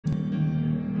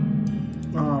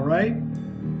All right,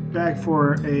 back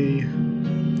for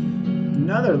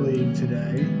another league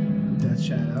today. Death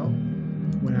Shadow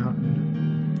went out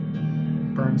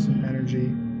and burned some energy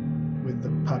with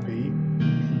the puppy.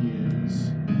 He is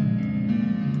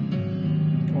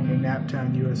on the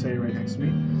Naptown USA right next to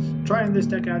me. Trying this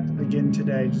deck out again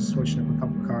today, just switching up a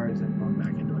couple cards and going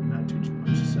back into it. Not too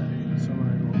much to say. So I'm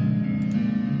gonna go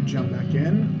jump back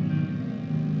in.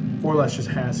 More or less just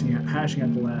hashing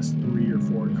out the last 3 or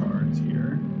 4 cards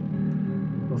here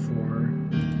before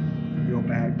we go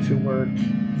back to work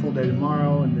full day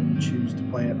tomorrow and then choose to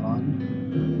play it on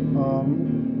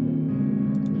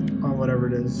whatever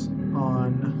it is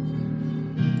on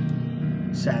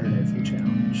Saturday for the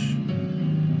challenge.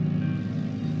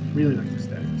 Really like this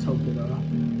deck. Let's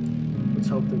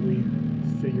hope that we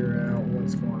figure out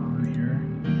what's going on here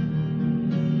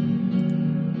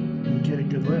and get a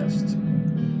good list.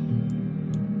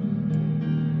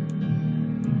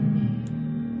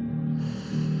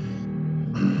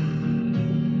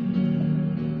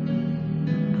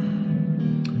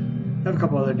 I have a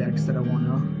couple other decks that I want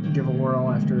to give a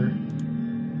whirl after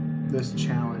this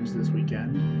challenge this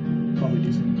weekend. Probably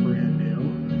do something brand new.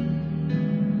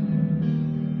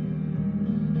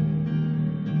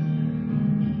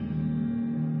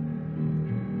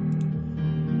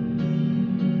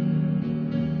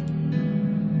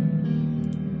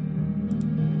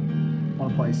 I'll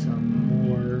play some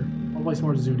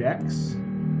more zoo decks,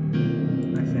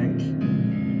 I think.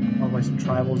 I'll play some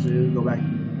Tribal Zoo, go back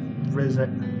and revisit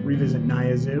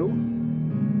Naya Zoo.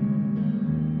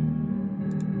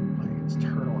 I think it's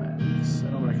Turtle X. I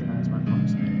don't recognize my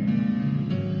opponent's name.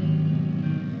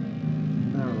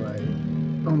 Alright.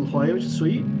 I'm gonna play, which is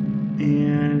sweet.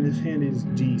 And his hand is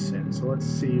decent, so let's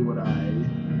see what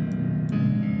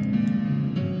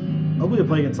hopefully I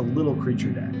play against a little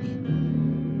creature deck.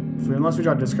 Unless we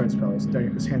draw discard spells,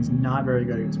 this hand's not very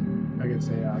good against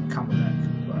a combo deck.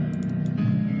 But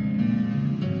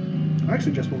I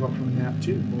actually just woke up from a nap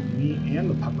too. Both me and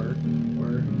the pupper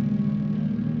were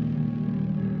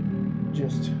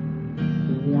just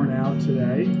worn out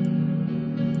today.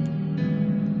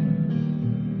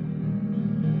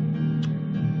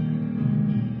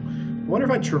 I wonder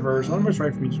if it's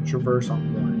right for me to traverse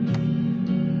on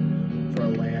 1 for a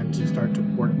land to start to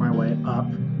work my way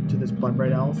up to this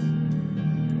Bloodbraid elf,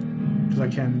 because I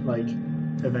can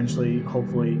eventually,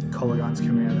 hopefully, Kolaghan's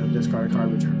command of discard a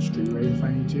card, return Street Raid if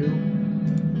I need to.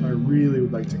 I really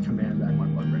would like to command back my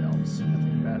Bloodbraid elves. I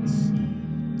think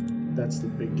that's the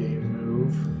big game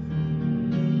move.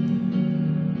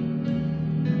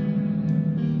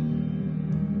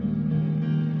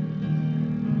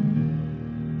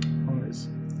 I was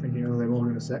thinking of them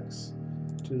moving to 6,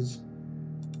 which is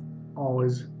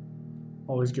always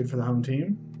good for the home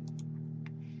team.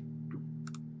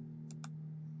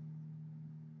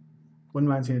 Wouldn't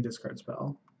mind seeing a discard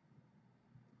spell.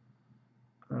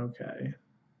 Okay.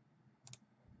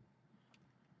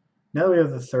 Now that we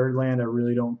have the 3rd land, I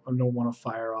really don't want to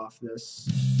fire off this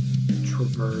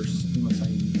traverse unless I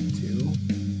need to.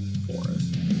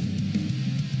 Forest.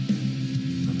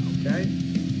 Okay.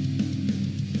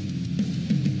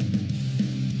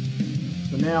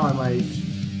 So now I might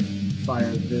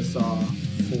fire this off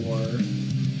for...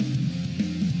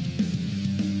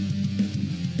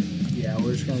 Yeah,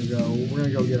 we're gonna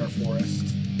go get our forest.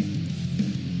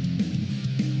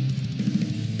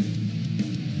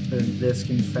 Then this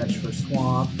can fetch for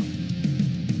swamp.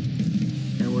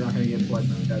 And we're not gonna get blood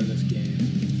moon out of this game.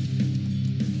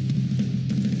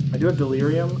 I do have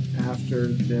delirium after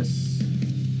this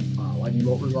lightning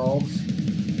bolt resolves.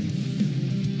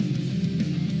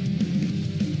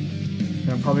 And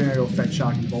I'm probably gonna go fetch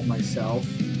shock and bolt myself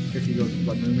if he goes to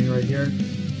blood moon me right here.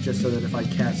 Just so that if I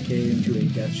cascade into a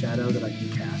Death Shadow that I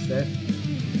can cast it.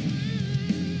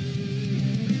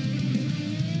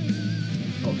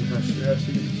 Oh, because I have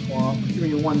to get the swamp. Give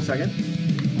me 1 second.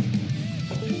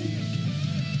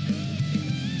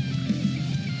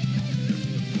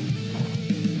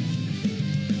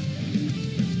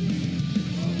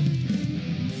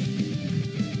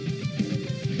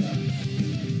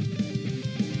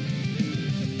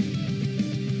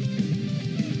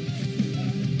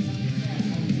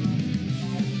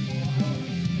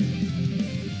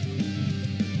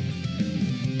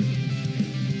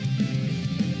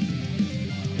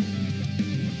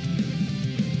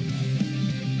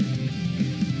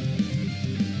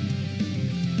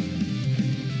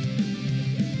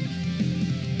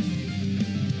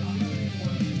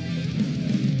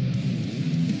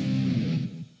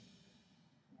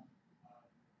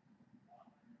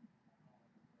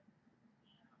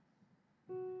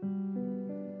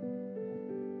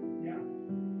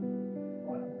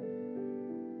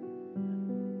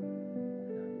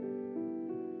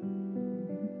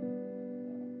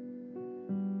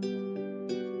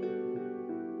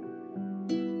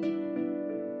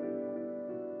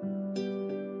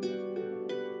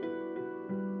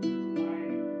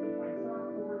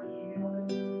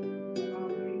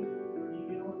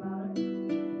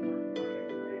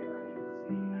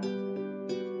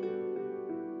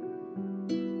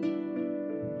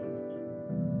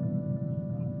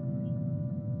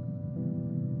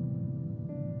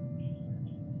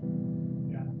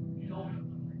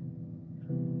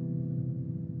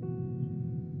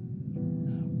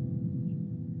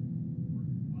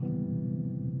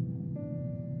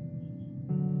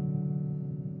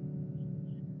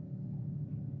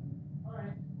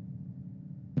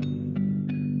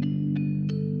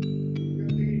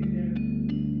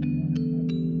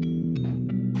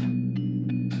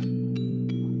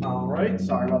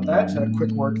 Sorry about that. Just had a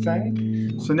quick work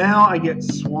thing. So now I get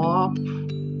swamp.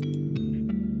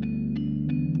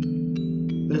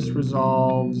 This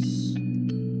resolves.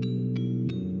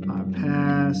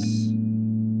 Pass.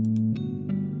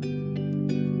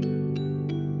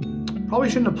 Probably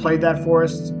shouldn't have played that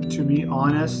forest, to be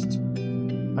honest.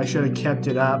 I should have kept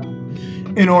it up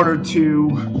in order to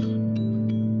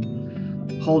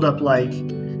hold up, like,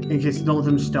 in case don't let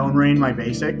them stone rain my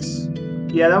basics.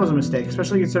 Yeah, that was a mistake,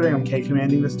 especially considering I'm K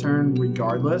commanding this turn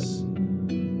regardless.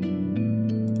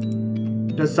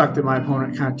 It does suck that my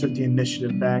opponent kind of took the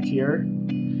initiative back here.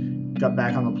 Got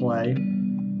back on the play.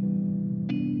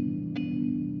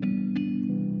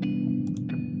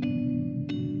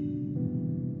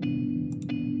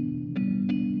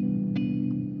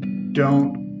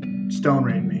 Don't stone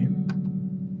rain me.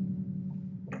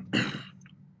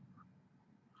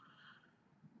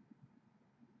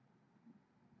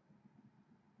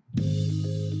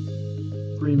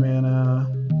 3 mana.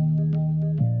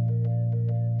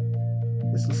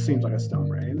 This seems like a stone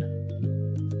rain.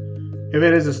 If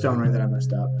it is a stone rain, then I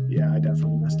messed up. Yeah, I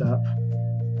definitely messed up.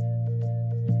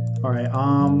 All right.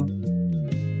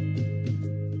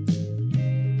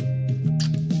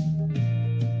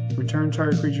 Return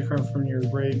target creature card from your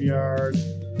graveyard.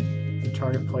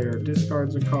 Target player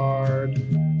discards a card.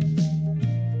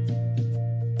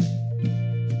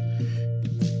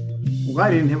 I'm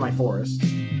glad I didn't hit my forest. So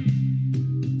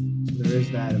there is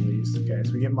that at least. Okay,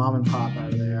 so we get Mom and Pop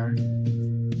out of there.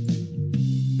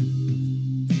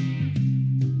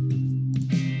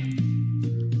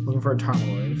 Looking for a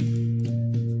Tarmogoyf.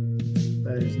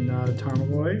 That is not a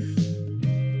Tarmogoyf.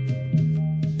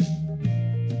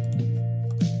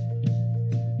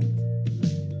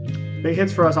 Big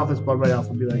hits for us off this Bloodbraid Elf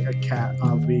would be like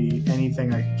be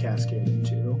anything I could cascade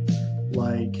into,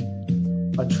 like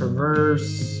a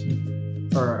Traverse,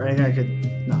 or anything I could.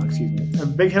 No, excuse me. A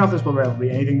big hit off this Bloodbraid Elf would be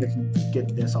anything that can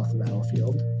get this off the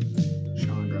battlefield.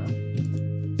 Chandra,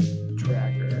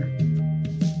 Tracker.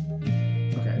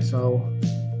 Okay, so.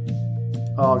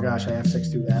 Oh gosh, I have 6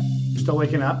 through that. Still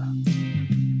waking up.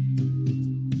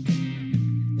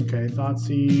 Okay,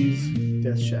 Thoughtseize,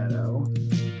 Death Shadow.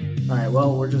 Alright,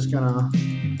 well, we're just gonna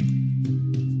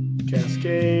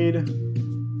Cascade,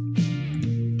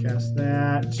 cast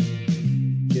that,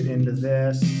 get into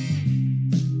this,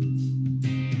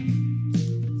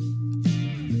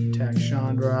 attack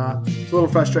Chandra. It's a little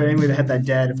frustrating. We'd have had that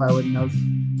dead if I wouldn't have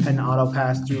had an auto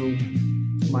pass through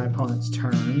my opponent's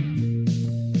turn.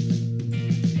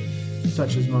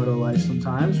 Such as Moto Life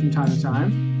sometimes, from time to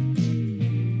time.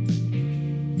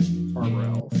 Arbor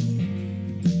Elf.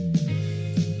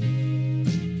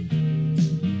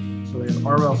 So they have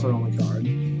Arbor Elf's their only card.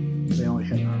 They only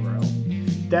hit an Arbor Elf.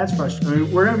 That's frustrating. I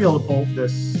mean, we're going to be able to bolt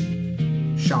this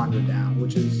Chandra down,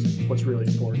 which is what's really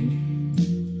important.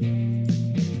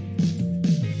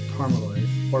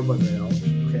 Tarmogoyf or Bloodbraid Elf.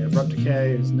 Okay, Abrupt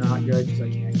Decay is not good because I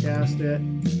can't cast it.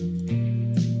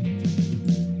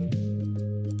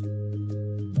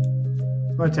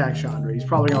 I'm gonna attack Chandra. He's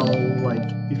probably not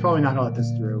gonna let this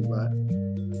through, but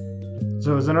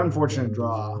so it was an unfortunate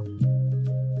draw.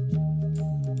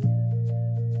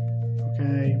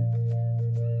 Okay.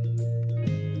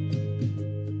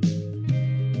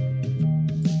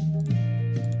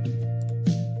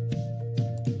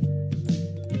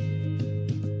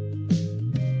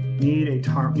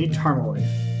 Need Tarmogoyf.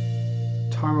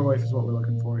 Tarmogoyf is what we're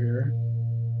looking for here.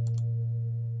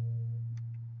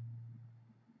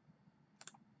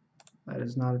 That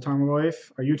is not a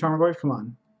Tarmogoyf. Are you a Tarmogoyf? Come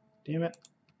on. Damn it.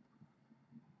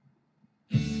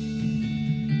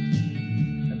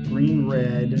 Got green,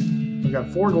 red. We've got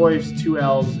 4 Goyfs, 2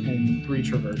 Elves, and 3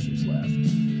 Traversers left.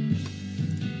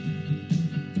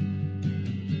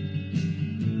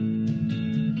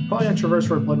 Probably gonna Traverse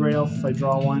for a Bloodbraid Elf if I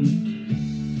draw one.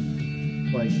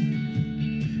 Like,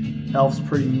 Elf's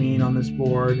pretty mean on this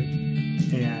board,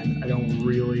 and I don't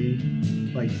really,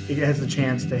 like, it has the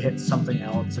chance to hit something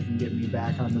else that can get me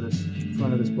back onto this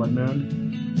front of this Blood Moon.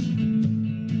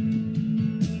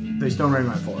 They Stone Raid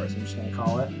my forest, I'm just gonna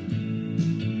call it.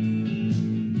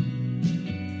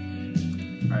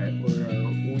 Alright,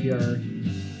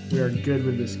 we are good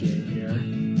with this game here.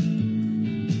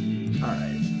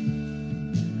 Alright.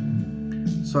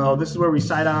 So this is where we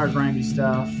side out our grindy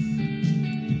stuff.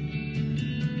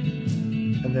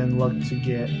 And then look to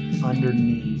get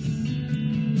underneath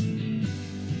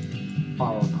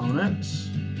our opponent.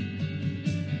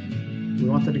 We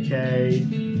want the decay,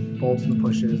 bolts and the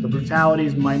pushes. The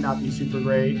brutalities might not be super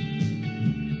great.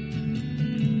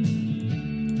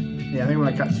 Yeah, I think I'm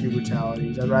gonna cut 2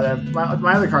 brutalities. I'd rather have,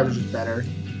 my other cards are just better.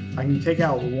 I can take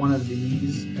out one of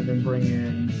these and then bring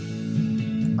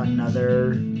in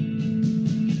another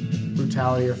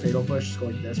brutality or fatal push, so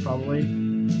like this probably.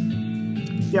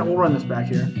 Yeah, we'll run this back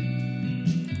here.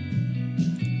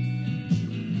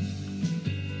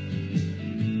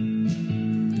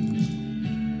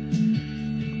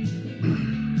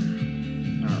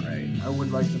 Alright, I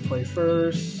would like to play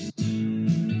first.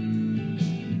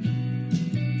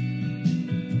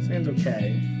 Sand's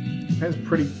okay. Sand's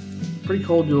pretty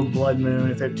cold to a blood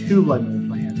moon. If they have 2 blood moons,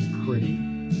 my hand's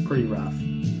pretty rough.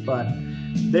 But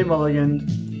they mulliganed.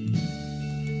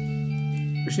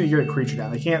 We just need to get a creature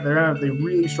down. They can't. They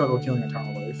really struggle killing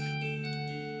Eternal Life.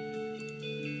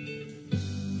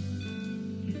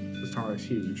 This Eternal Life's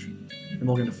huge. And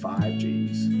mulligan to 5.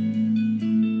 Jeez,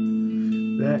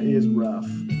 that is rough.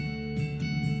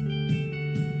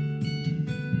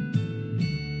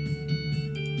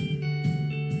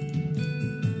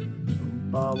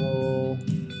 Bobble.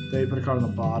 They put a card on the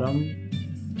bottom.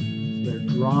 So they're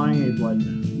drawing a blood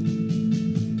moon.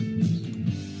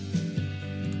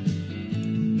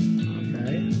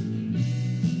 Okay.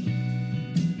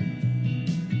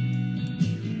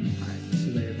 Alright, so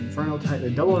they have Infernal Titan, they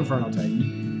double Infernal Titan.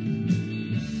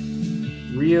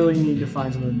 Really need to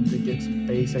find something to get some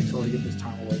basics or to get this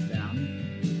Eternal Life down.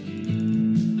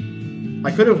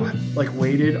 I could have like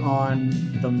waited on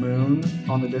the moon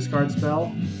on the discard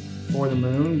spell for the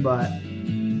moon, but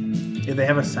if they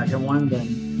have a second one,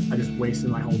 then I just wasted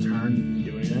my whole turn and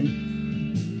didn't do anything.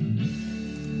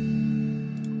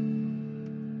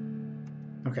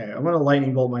 Okay, I'm gonna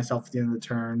lightning bolt myself at the end of the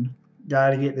turn.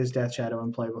 Gotta get this Death Shadow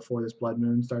in play before this Blood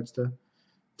Moon starts to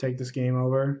take this game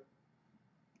over.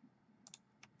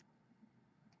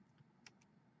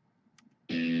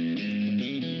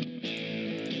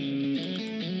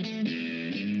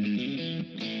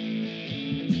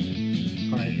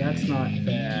 Alright, that's not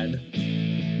bad.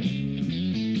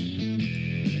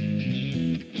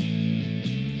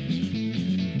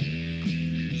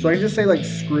 So I can just say like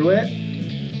screw it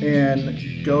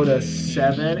and go to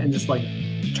 7 and just like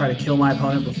try to kill my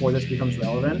opponent before this becomes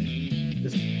relevant.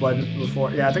 This blood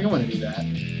before, yeah, I think I'm gonna do that.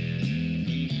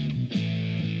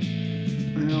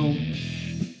 Well,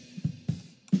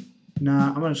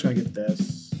 nah, I'm just gonna get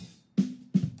this.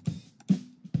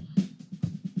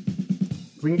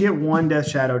 If we can get 1 Death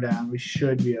Shadow down, we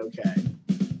should be okay.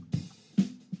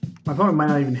 My opponent might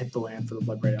not even hit the land for the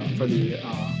Bloodbraid out for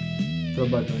the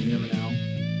Blood Moon. You never know.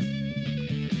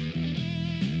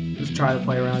 Just try to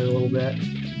play around it a little bit.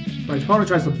 If my opponent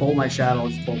tries to bolt my shadow, I'll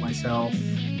just bolt myself.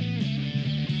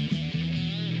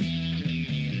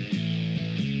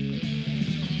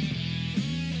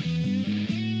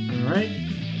 Alright.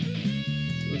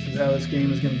 So this is how this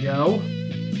game is going to go.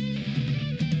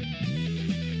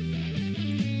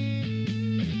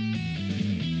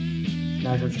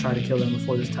 Now I have to try to kill them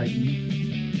before this Titan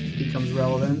becomes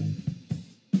relevant.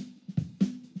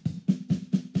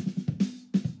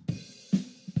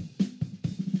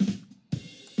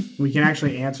 We can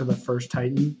actually answer the first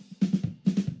Titan.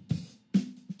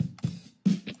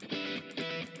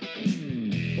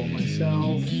 Bolt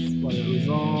myself, let it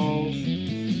resolve.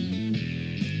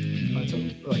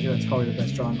 That's probably the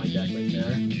best draw in my deck right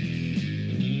there.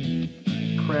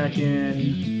 Kraken.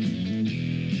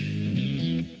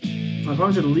 My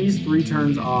opponent's at least 3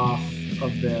 turns off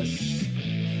of this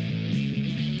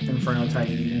Inferno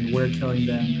Titan, and we're killing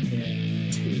them in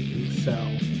 2. So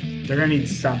they're gonna need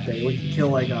something. We can kill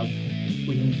like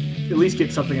we can at least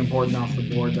get something important off the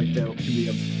board, like that can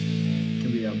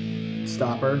be a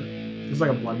stopper. It's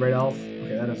like a Bloodbraid Elf.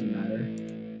 Okay, that doesn't matter.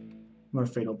 I'm gonna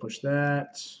Fatal Push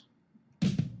that.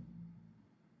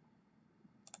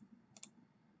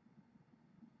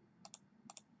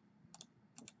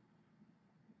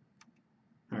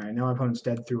 All right, now my opponent's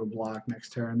dead through a block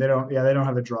next turn. They don't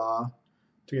have a draw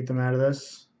to get them out of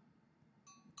this.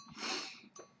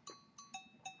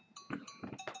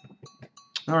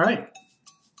 All right.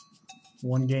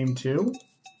 1 game 2.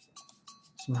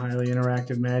 Some highly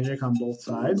interactive Magic on both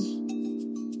sides.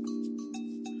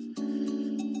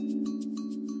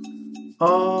 I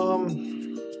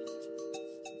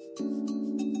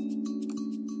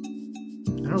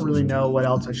don't really know what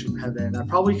else I should have in. I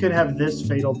probably could have this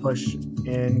Fatal Push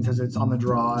in because it's on the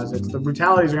draws. The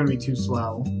brutalities are going to be too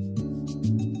slow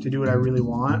to do what I really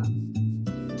want.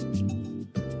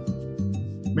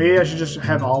 Maybe I should just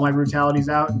have all my brutalities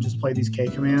out and just play these K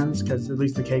commands, because at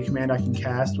least the K command I can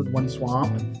cast with 1 swamp.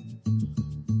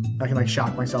 I can like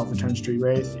shock myself and turn Street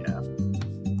Wraith. Yeah,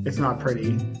 it's not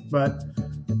pretty, but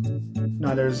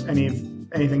no, there's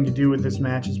anything to do with this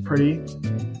match is pretty.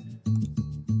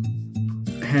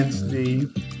 Hence the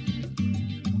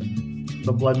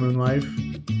Blood Moon Life.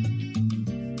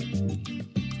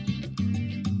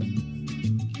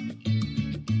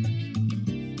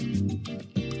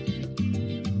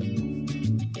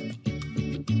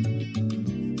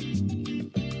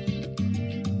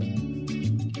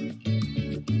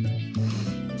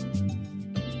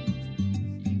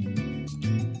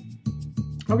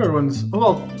 Hope everyone's,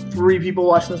 well, 3 people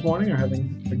watching this morning are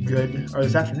having a good, or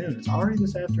this afternoon. It's already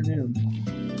this afternoon. I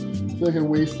feel like I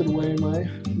wasted away my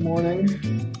morning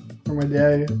or my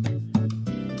day.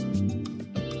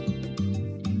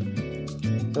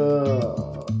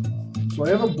 So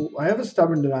I have a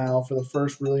stubborn denial for the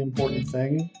first really important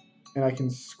thing, and I can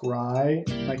scry.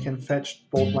 I can fetch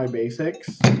both my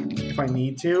basics if I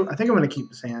need to. I think I'm going to keep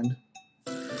this hand.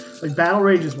 Like, Battle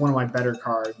Rage is one of my better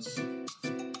cards.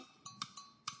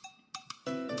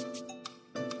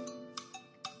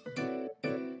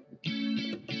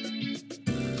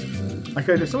 I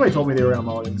could, if somebody told me they were going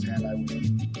to mulligan this hand, I would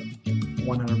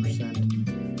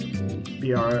 100%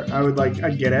 be alright. I would, like,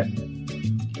 I'd get it.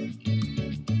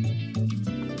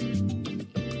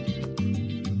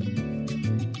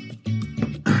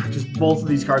 Just both of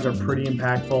these cards are pretty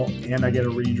impactful, and I get a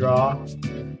redraw.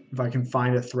 If I can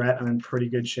find a threat, I'm in pretty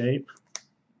good shape.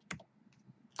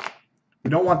 We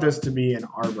don't want this to be an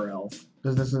Arbor Elf.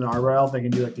 Because this is an Arbor Elf, they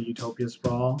can do like the Utopia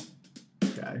Sprawl.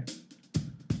 Okay.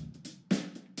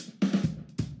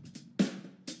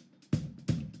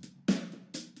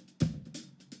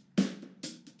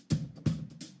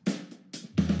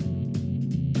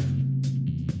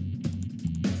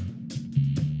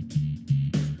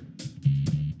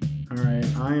 Alright,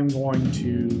 I am going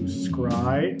to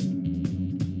scry.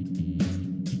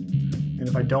 And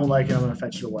if I don't like it, I'm going to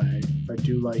fetch it away. If I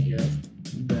do like it,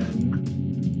 then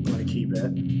I'm going to keep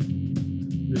it.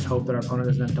 Just hope that our opponent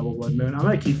doesn't have double Blood Moon. I'm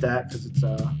going to keep that because it's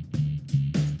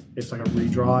like a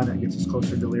redraw and it gets us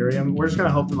closer to Delirium. We're just going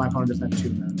to hope that my opponent doesn't have 2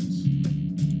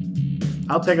 moons.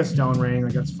 I'll take a Stone Ring,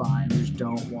 like that's fine. We just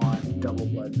don't want double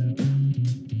Blood Moon.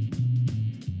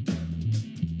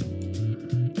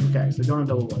 Okay, so I don't have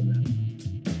double Blood Moon.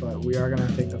 But we are going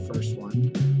to take the first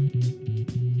one.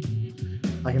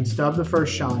 I can stub the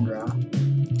first Chandra.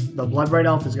 The Bloodbraid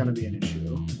Elf is going to be an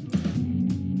issue.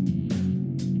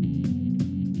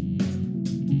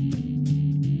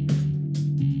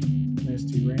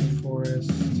 Misty Rainforest.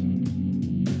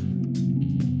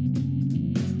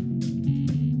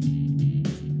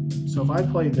 So if I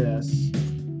play this,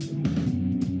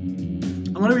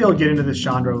 I'm going to be able to get into this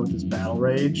Chandra with this Battle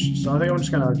Rage. So I think I'm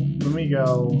just going to, let me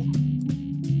go.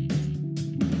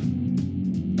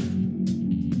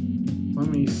 Let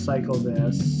me cycle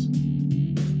this.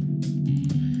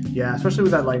 Yeah, especially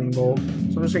with that Lightning Bolt. So I'm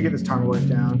just going to get this Tarmogoyf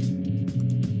down.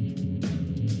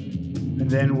 And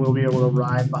then we'll be able to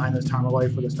ride behind this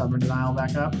Tarmogoyf with a Stubborn Denial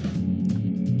back up.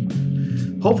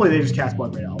 Hopefully they just cast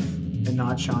Bloodbraid Elf and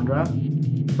not Chandra.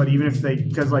 But even if they,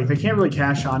 because like they can't really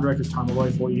cast Chandra because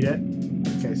Tarmogoyf will eat it.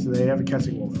 Okay, so they have a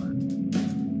Kessig Wolfrun.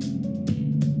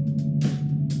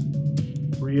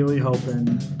 Really hoping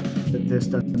that this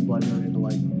doesn't Blood Moon into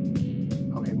like,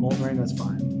 okay, Molten Rain, that's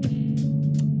fine.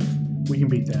 We can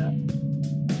beat that.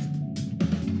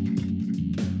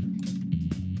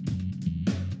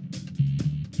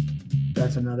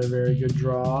 That's another very good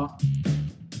draw.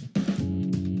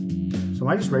 So am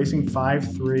I just racing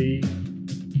 5-3?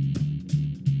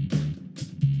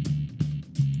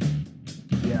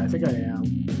 Yeah, I think I am.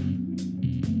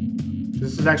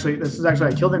 This is actually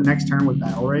I killed him next turn with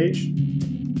Battle Rage.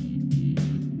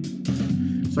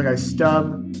 So like I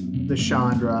stub the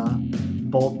Chandra,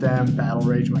 bolt them, Battle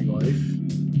Rage my Goyf.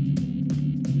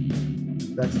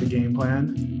 That's the game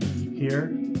plan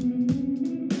here.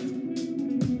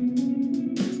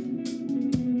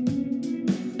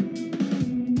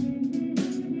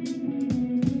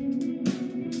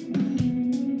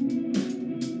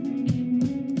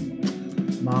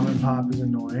 Mom and Pop is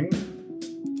annoying.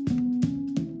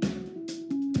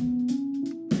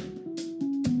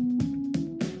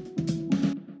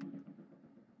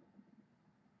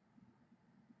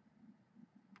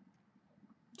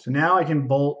 So now I can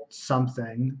bolt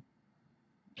something.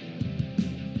 I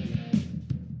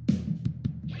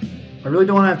really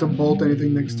don't want to have to bolt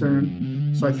anything next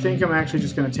turn. So I think I'm actually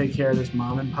just going to take care of this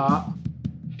Mom and Pop.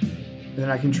 And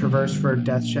then I can traverse for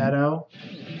Death Shadow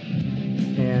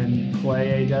and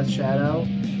play a Death Shadow.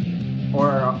 And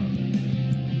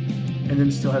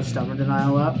then still have Stubborn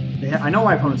Denial up. I know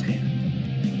my opponent's hand.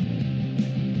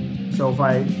 So if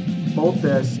I bolt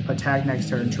this, attack next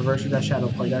turn, traverse for Death Shadow,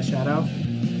 play Death Shadow.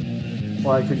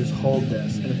 Or I could just hold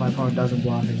this, and if my opponent doesn't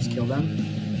block, I just kill them.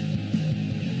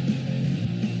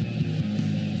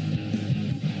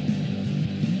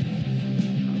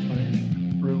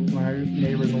 My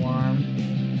neighbor's alarm.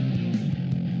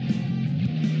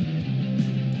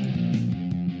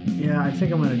 Yeah, I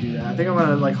think I'm gonna do that. I think I'm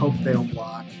gonna like hope they don't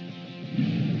block.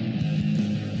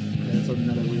 Okay, that's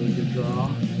another really good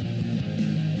draw.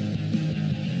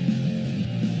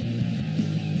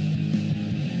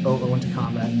 Oh, I went to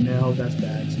combat. No, that's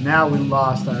bad. So now we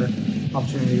lost our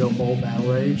opportunity to go full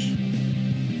battle rage.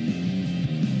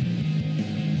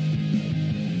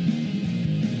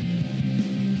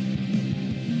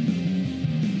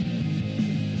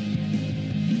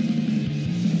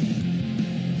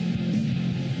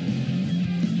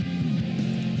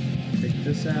 Take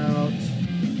this out.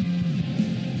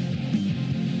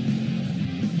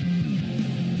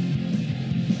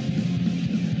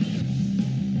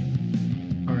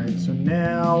 So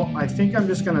now I think I'm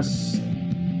just gonna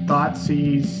thought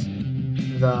seize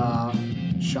the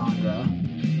Chandra.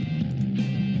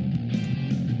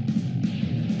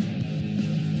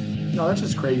 No, that's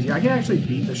just crazy. I can actually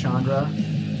beat the Chandra.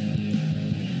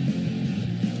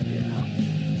 Yeah.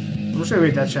 I'm just gonna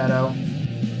beat that Shadow.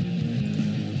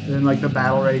 And then like the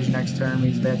Battle Rage next turn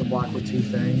means they have to block with 2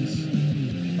 things.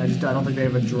 I don't think they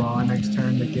have a draw next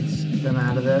turn that gets them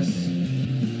out of this.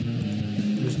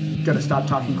 Gotta stop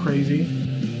talking crazy.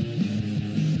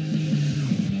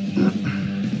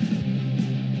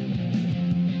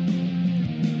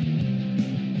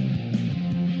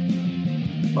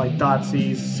 Like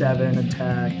Thoughtseize, 7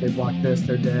 attack. They block this,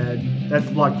 they're dead. They have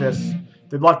to block this.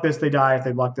 If they block this, they die. If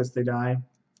they block this, they die.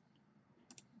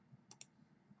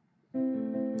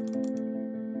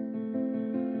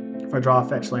 If I draw a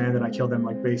fetch land, then I kill them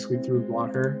like basically through a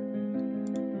blocker.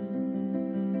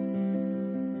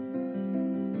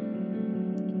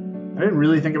 I didn't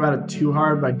really think about it too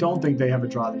hard, but I don't think they have a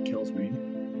draw that kills me.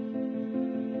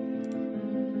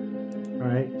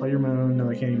 Alright, play your moon. No,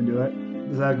 they can't even do it.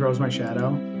 Does that grows my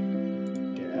shadow?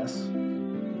 Guess.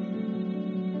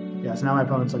 Yeah, so now my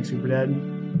opponent's like super dead.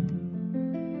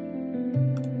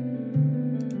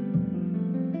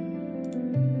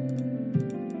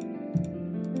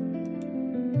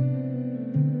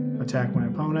 Attack my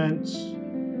opponents.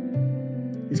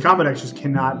 These combo decks just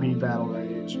cannot beat Battle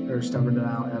Rage or Stubborn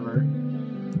Denial ever.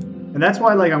 And that's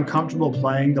why like I'm comfortable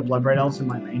playing the Bloodbraid Elves in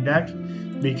my main deck,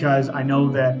 because I know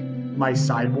that my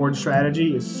sideboard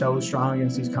strategy is so strong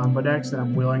against these combo decks that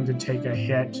I'm willing to take a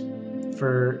hit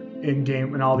for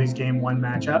in all these game 1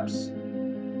 matchups.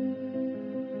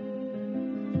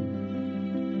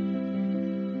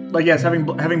 Like yes, having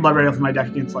Bloodbraid Elves in my deck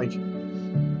against like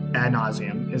ad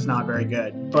nauseum is not very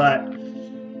good, but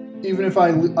even if I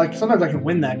like, sometimes I can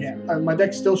win that game. My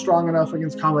deck's still strong enough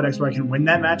against combo decks where I can win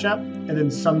that matchup, and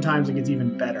then sometimes it gets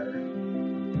even better.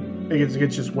 It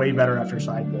gets just way better after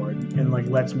sideboard, and like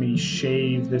lets me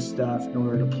shave this stuff in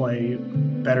order to play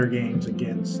better games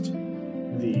against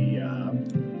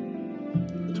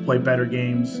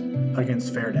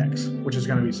fair decks, which is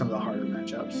going to be some of the harder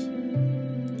matchups.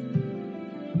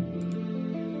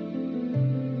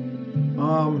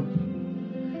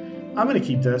 I'm going to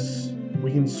keep this.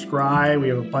 We can scry, we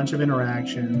have a bunch of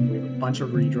interaction, we have a bunch of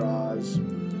redraws.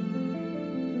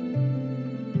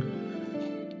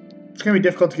 It's going to be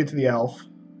difficult to get to the elf.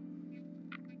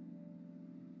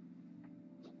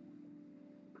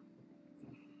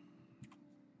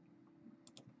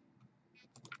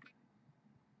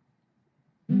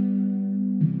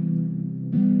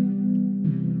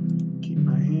 Keep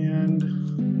my hand.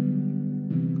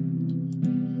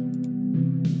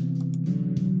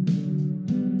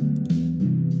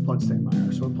 Bloodstained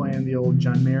Mire. So we're playing the old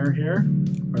Jun Mirror here.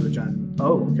 Or the Jun.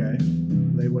 Oh, okay.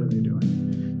 What are they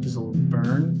doing? Just a little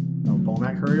burn. No,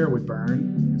 Bolmat Courier with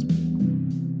burn.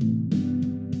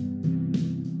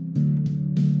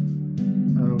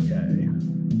 Okay.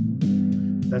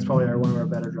 That's probably one of our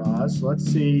better draws. So let's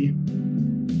see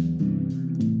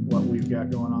what we've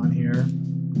got going on here.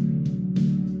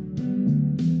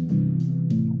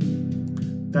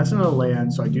 That's another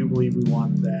land, so I do believe we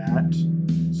want that.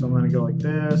 So I'm going to go like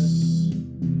this.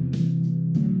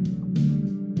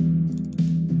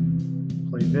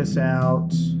 Play this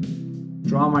out.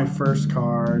 Draw my first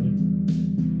card.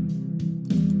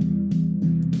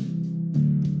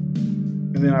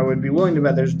 And then I would be willing to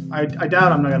bet I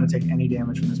doubt I'm not going to take any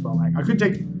damage from this Bolmat. I don't think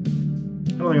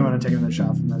I'm going to take another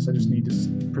shot from this. I just need to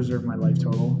preserve my life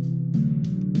total.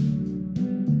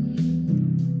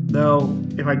 Though,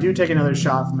 if I do take another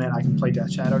shot from it, I can play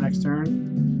Death Shadow next turn.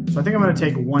 So I think I'm going to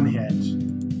take 1 hit.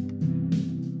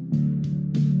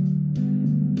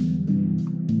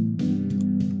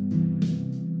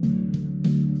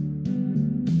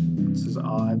 This is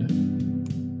odd.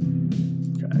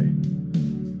 Okay.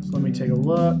 So let me take a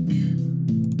look.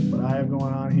 What I have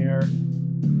going on here.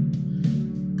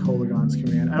 Kolaghan's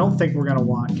Command. I don't think we're going to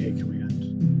want K Command.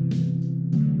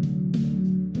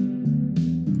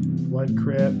 Blood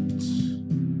Crypt.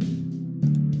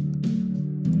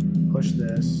 Push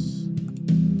this.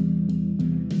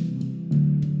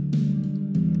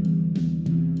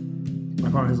 My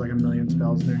opponent has like a million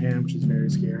spells in their hand, which is very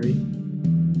scary.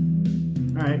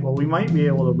 Alright, well we might be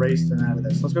able to race them out of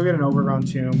this. Let's go get an Overgrown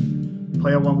Tomb,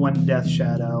 play a 1/1 Death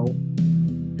Shadow.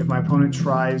 If my opponent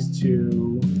tries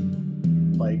to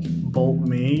like bolt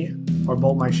me or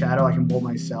bolt my shadow, I can bolt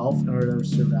myself in order to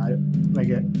survive,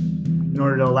 in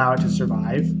order to allow it to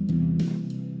survive.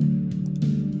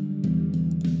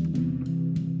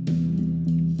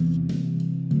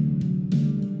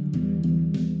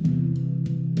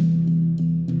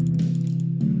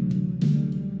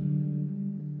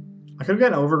 I could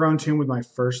have gotten Overgrown Tomb with my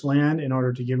first land in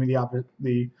order to give me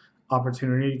the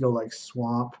opportunity to go like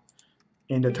swamp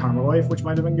into Tarmogoyf, which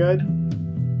might have been good.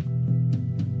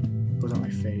 It was on my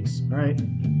face. All right.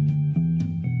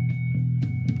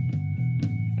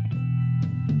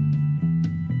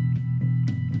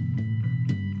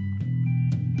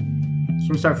 So I'm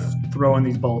gonna start throwing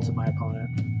these bolts at my opponent.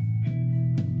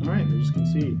 All right, they just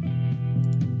concede.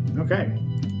 Okay.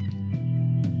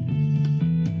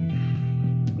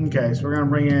 Okay, so we're gonna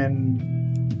bring in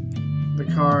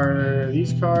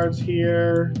these cards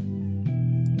here.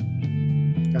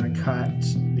 Gonna cut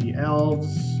the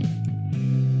elves,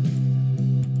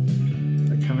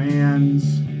 the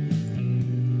commands.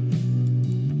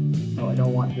 Oh, I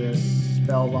don't want this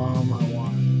spell bomb. I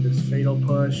want this fatal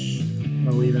push. I'm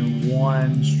gonna leave in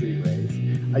 1 Street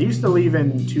Wraith. I used to leave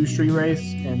in 2 Street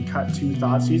Wraiths and cut 2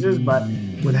 Thought Seizes, but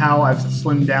with how I've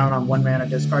slimmed down on 1-mana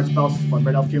discard spells since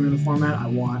Bloodbraid Elf came into the format, I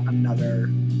want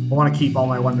to keep all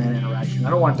my 1-mana interaction. I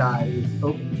don't want to die.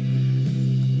 Oh,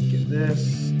 get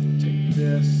this, take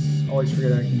this. Always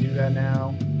forget I can do that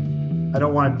now. I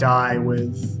don't want to die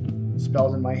with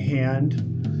spells in my hand.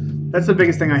 That's the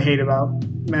biggest thing I hate about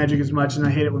Magic as much, and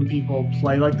I hate it when people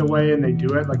play like the way and they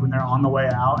do it, like when they're on the way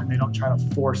out and they don't try to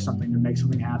force something to make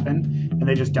something happen, and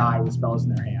they just die with spells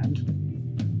in their hand.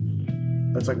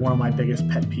 That's like one of my biggest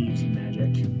pet peeves in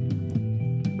Magic.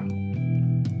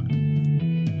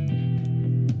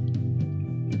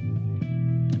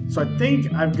 So I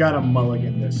think I've got a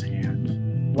mulligan this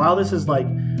hand. While this is like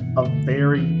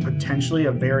potentially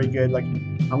a very good, like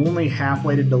I'm only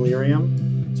halfway to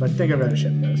Delirium, so I think I've got to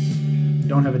ship this.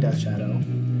 Don't have a Death Shadow.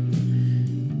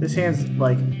 This hand's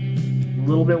like a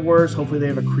little bit worse. Hopefully they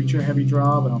have a creature heavy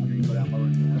draw, but I'm going to go down lower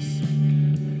than this.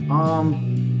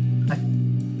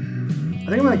 I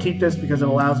think I'm going to keep this because it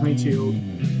allows me to,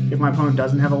 if my opponent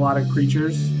doesn't have a lot of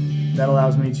creatures, that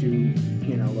allows me to,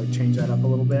 you know, like change that up a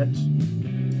little bit.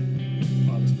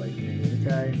 I'll just play maybe,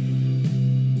 okay.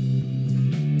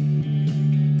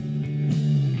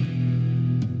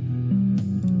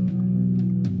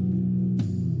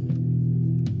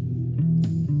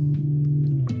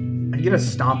 I get a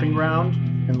Stomping Ground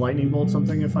and Lightning Bolt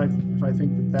something if I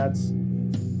think that that's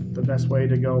the best way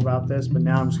to go about this, but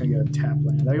now I'm just going to get a tap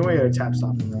land. I'm going to get a tap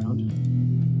Stomping Ground.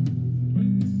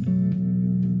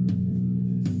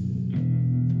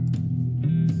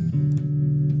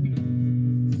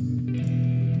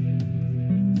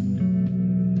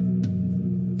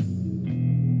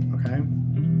 Okay,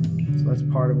 so that's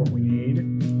part of what we need.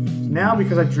 So now,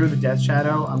 because I drew the Death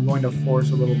Shadow, I'm going to force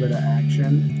a little bit of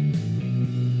action.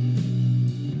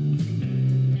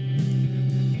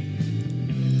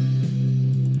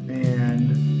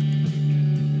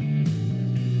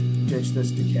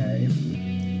 This decay.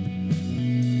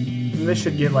 And this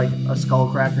should get like a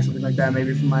Skullcrack or something like that,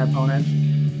 maybe from my opponent.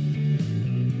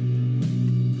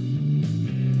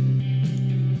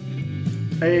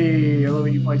 Hey, I love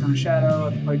that you played on Shadow.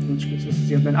 I've played Grixis since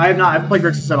the Unban. I haven't played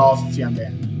Grixis at all since the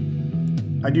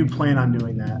Unban. I do plan on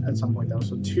doing that at some point though.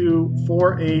 So 2,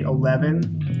 4, 8,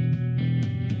 11.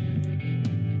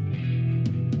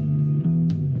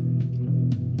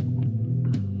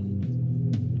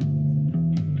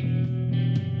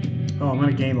 Oh, I'm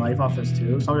going to gain life off this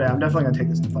too. So yeah, I'm definitely going to take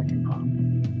this Deflecting Palm.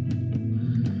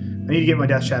 I need to get my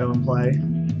Death Shadow in play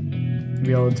and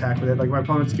be able to attack with it. Like my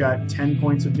opponent's got 10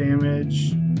 points of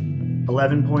damage,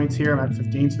 11 points here. I'm at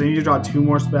 15, so they need to draw 2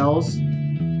 more spells.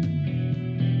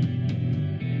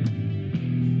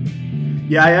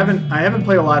 Yeah, I haven't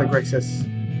played a lot of Grixis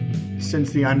since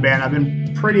the Unban. I've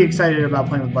been pretty excited about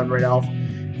playing with Bloodbraid Elf.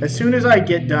 As soon as I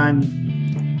get done,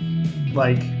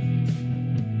 like.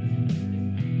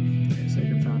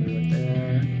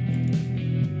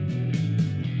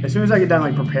 As soon as I get done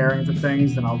like preparing for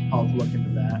things, then I'll look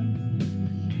into that.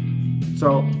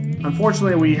 So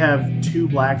unfortunately we have 2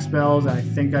 black spells, and I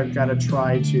think I've got to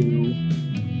try to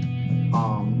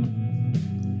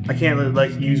I can't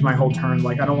like use my whole turn.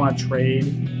 Like I don't want to trade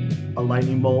a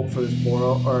Lightning Bolt for this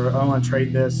Boros, or I don't want to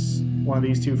trade this, one of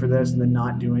these 2 for this, and then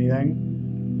not do anything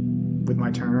with my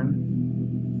turn.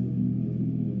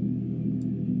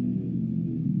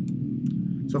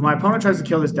 So if my opponent tries to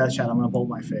kill this Death Shadow, I'm going to bolt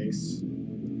my face.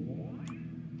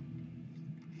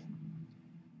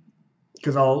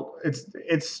 Because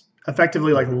it's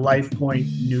effectively like life point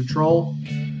neutral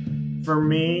for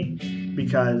me.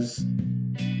 Because,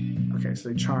 okay, so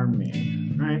they charm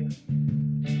me, right?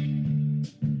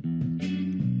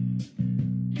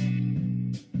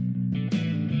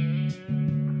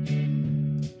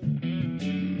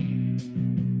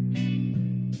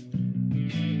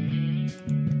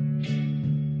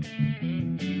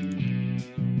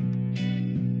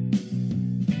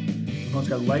 It's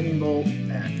got Lightning Bolt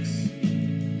X.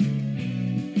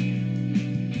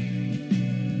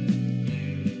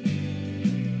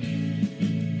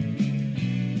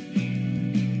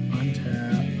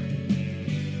 Untap.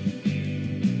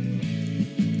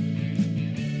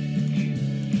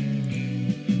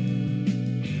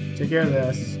 Take care of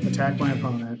this. Attack my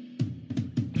opponent.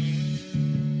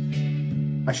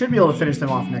 I should be able to finish them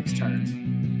off next turn.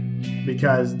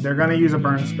 Because they're going to use a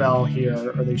burn spell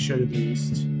here, or they should at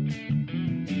least.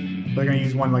 They're going to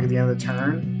use one like at the end of the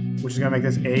turn, which is going to make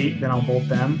this 8. Then I'll bolt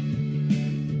them.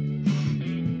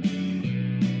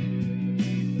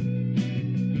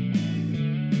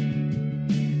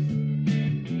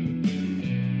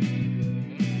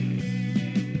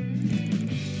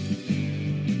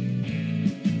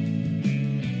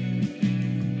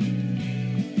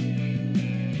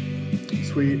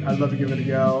 Sweet. I'd love to give it a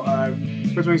go.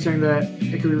 Personally saying that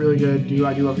it could be really good.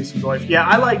 I do love me some Zoif. Yeah,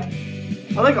 I like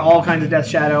all kinds of Death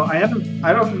Shadow. I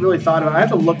haven't really thought about it. I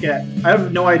have to look at. I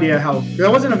have no idea how. I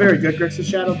wasn't a very good Grixis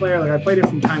Shadow player. Like I played it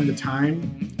from time to time.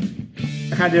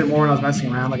 I kind of did it more when I was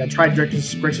messing around. Like I tried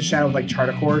Grixis Shadow with like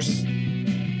Charter Course,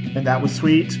 and that was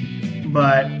sweet,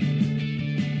 but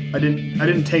I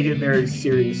didn't take it very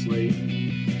seriously.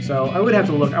 So I would have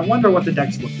to look. I wonder what the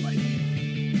decks look like,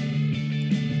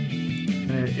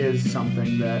 and it is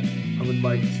something that I would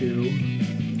like to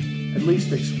at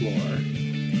least explore.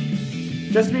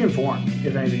 Just to be informed,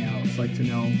 if anything else, like to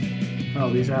know, oh,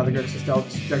 these are how the Grixis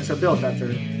decks are built now.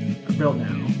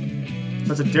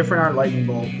 So it's a different art Lightning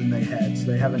Bolt than they had. So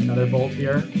they have another bolt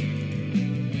here.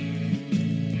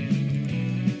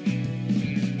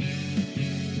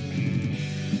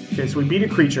 Okay, so we beat a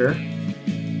creature.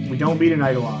 We don't beat an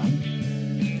Eidolon.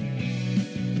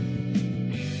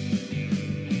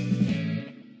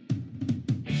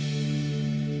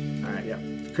 All right, yeah,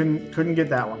 couldn't get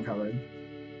that one covered.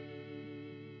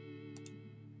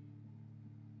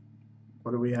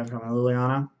 What do we have coming?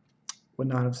 Liliana would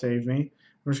not have saved me.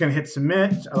 We're just going to hit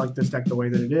submit. I like this deck the way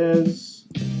that it is.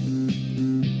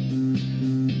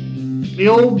 The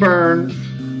old burn.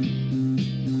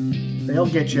 They'll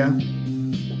get you.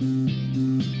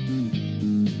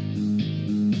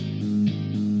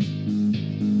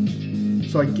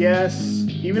 So I guess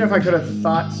even if I could have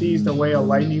thought seized away a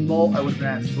Lightning Bolt, I would have been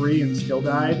at 3 and still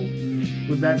died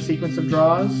with that sequence of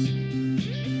draws.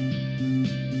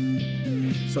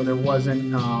 So there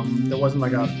wasn't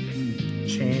like a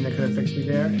chain that could have fixed me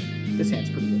there. This hand's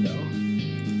pretty good though.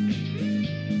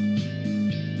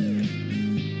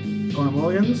 Going to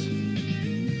Mulligans.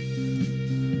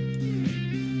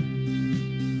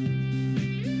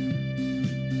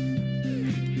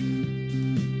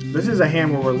 This is a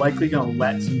hand where we're likely going to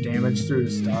let some damage through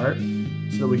to start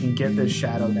so that we can get this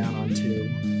shadow down on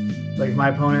 2. Like if my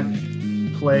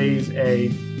opponent plays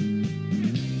a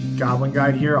Goblin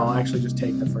Guide here, I'll actually just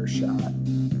take the first shot.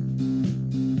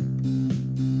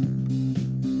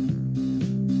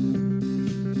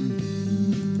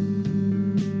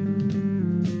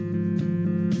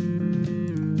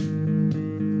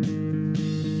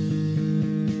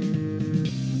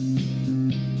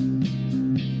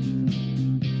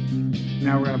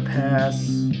 Now we're going to pass.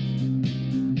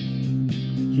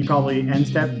 He probably end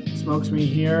step smokes me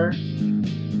here.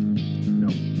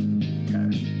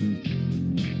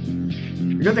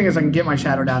 The good thing is I can get my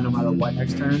shadow down no matter what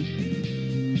next turn.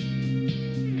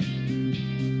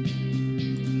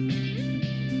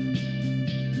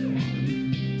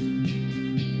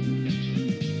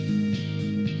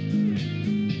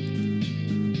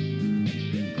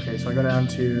 Okay, so I go down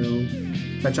to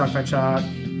fetch shock, 6.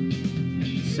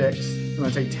 I'm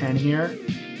going to take 10 here.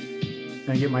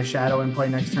 And get my shadow in play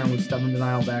next turn with Stubborn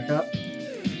Denial back up.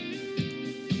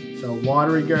 So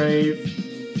Watery Grave.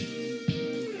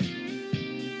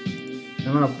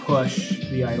 I'm going to push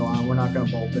the Eidolon. We're not going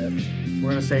to bolt it.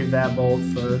 We're going to save that bolt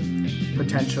for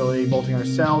potentially bolting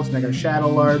ourselves, make our shadow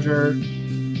larger,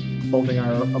 bolting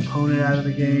our opponent out of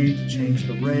the game to change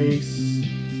the race.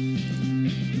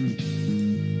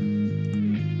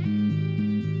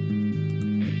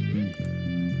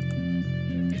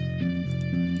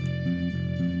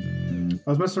 I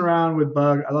was messing around with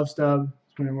Bug. I love Stub.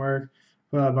 Screen work.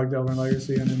 Bug Delver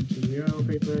Legacy and MTGO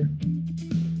paper.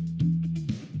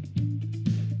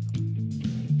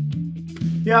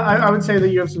 Yeah, I would say that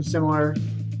you have some similar.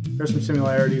 There's some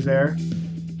similarities there.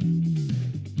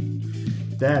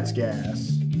 That's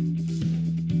gas.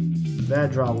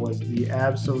 That drop was the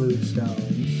absolute stones.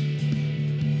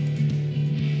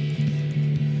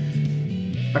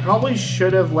 I probably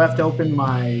should have left open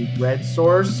my red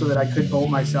source so that I could bolt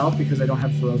myself because I don't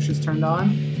have Ferocious turned on.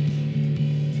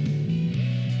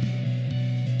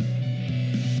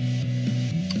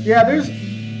 Yeah, there's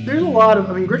a lot of.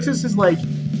 I mean, Grixis is like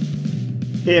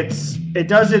it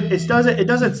does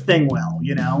its thing well,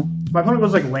 you know. If my opponent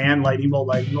goes like land, lightning bolt,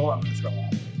 I'm gonna throw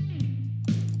up.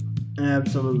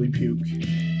 Absolutely puke.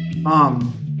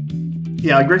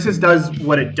 Yeah, like Grixis does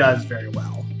what it does very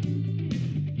well.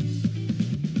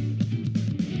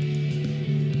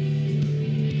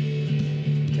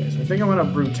 I think I'm going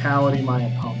to brutality my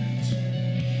opponent.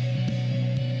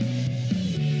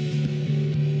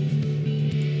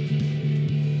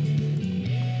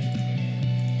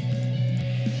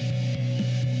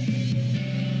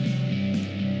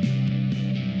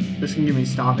 This can give me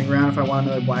stomping ground if I want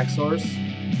another black source.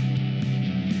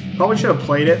 Probably should have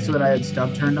played it so that I had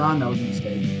stub turned on. That was a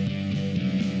mistake.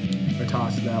 I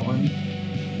tossed that one.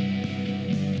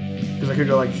 Because I could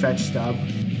go like fetch stub.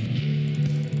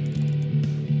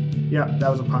 Yeah, that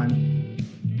was a pun.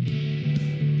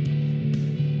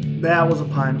 That was a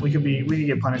pun. We could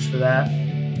get punished for that.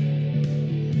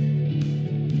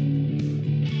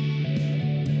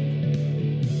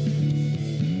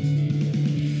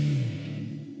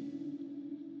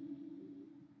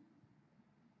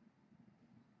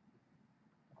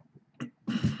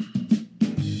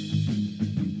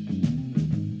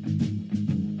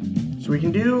 So we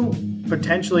can do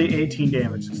potentially 18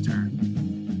 damage this turn.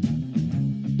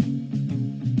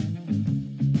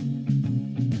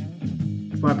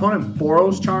 If my opponent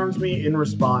Boros charms me in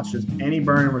response, just any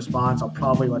burn in response, I'll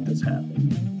probably let this happen.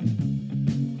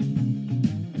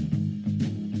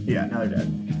 Yeah, now they're dead.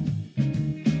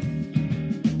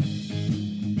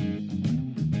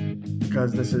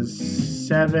 Because this is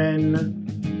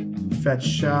 7, fetch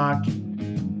shock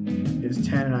is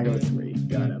 10, and I go to 3.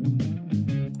 Got him.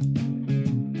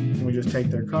 And we just take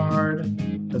their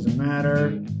card, doesn't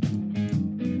matter.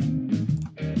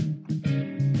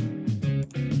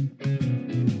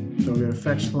 So we go to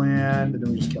fetch land, and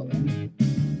then we just kill them.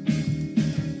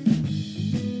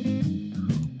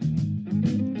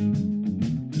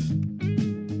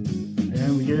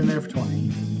 And we get in there for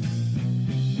 20.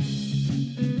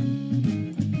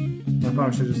 My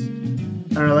opponent should just...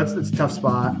 I don't know, it's a tough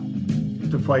spot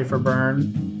to play for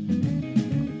burn.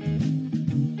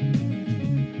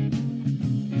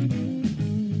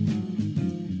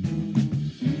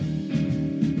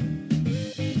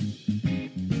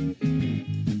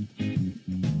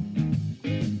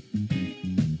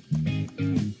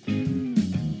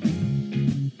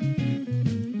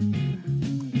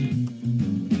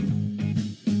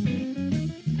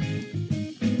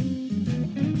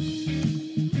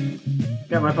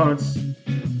 Yeah, my opponent's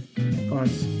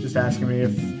just asking me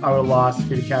if I would have lost if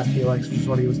he'd cast Helix, which is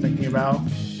what he was thinking about.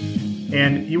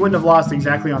 And he wouldn't have lost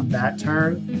exactly on that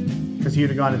turn, because he would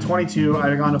have gone to 22,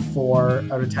 I'd have gone to 4, I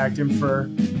would have attacked him for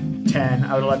 10,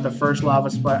 I would have let the first Lava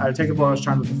Spike, I would take the Boros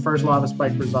Charm with the first Lava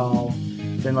Spike resolve,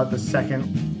 then let the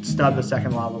second, stub the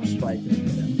second Lava Spike and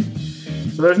hit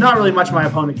him. So there's not really much my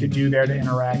opponent could do there to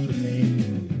interact with me.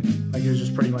 Like, he was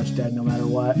just pretty much dead no matter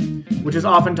what. Which is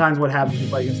oftentimes what happens when you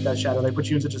play against Death Shadow. They put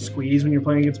you in such a squeeze when you're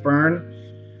playing against Burn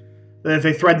that if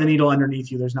they thread the needle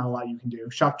underneath you, there's not a lot you can do.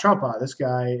 Shock Trapa. This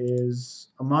guy is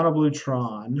a Mono Blue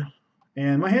Tron.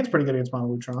 And my hand's pretty good against Mono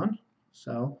Blue Tron.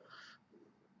 So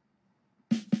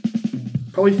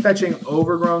probably fetching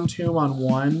Overgrown Tomb on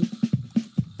 1.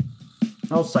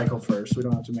 I'll cycle first. We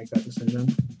don't have to make that decision.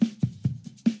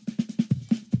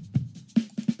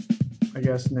 I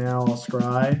guess now I'll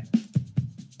scry.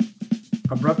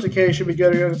 Abrupt Decay should be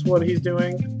good against what he's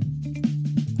doing.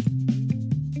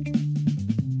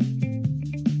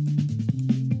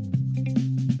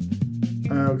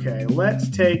 Okay, let's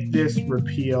take this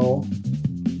Repeal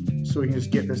so we can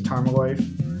just get this Tarmogoyf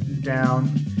down,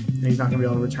 and he's not going to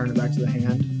be able to return it back to the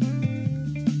hand.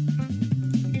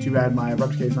 Too bad my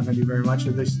Abrupt Decay is not going to do very much,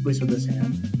 at least with this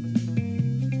hand.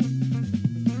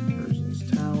 There's this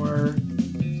tower. So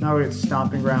now we get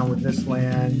Stomping Ground with this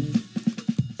land.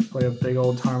 Play a big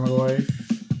old Tarmogoyf.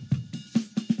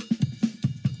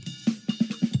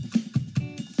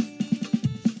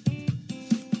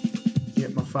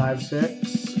 Get my 5/6.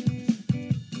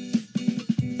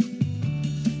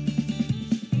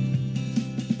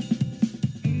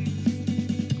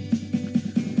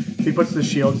 If he puts the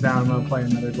shields down, I'm gonna play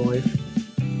another Glyph.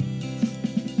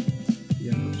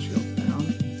 Yeah, put the shields down.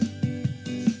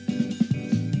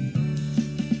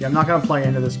 Yeah, I'm not gonna play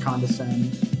into this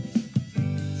Condescend.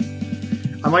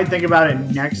 I might think about it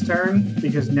next turn,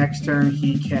 because next turn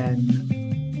he can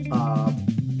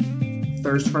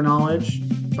Thirst for Knowledge.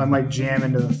 So I might jam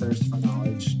into the Thirst for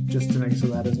Knowledge, just to make so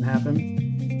that doesn't happen.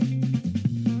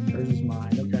 There's his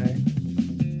mind, okay.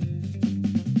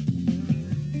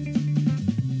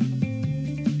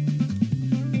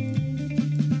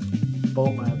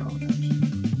 Bolt my opponent.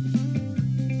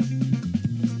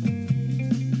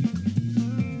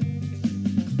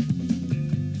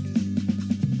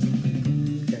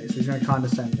 Okay, so he's gonna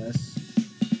Condescend this.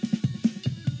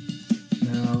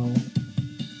 No.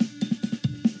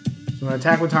 So I'm gonna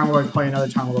attack with Tarmogoyf, play another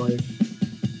Tarmogoyf,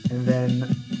 and then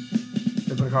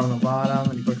they put a card on the bottom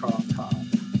and you put a card on top.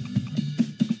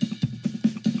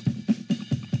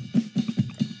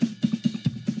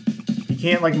 You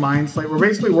can't like Mind Slate. We're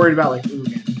basically worried about like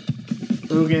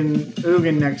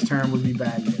Ugin next turn would be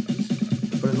bad news.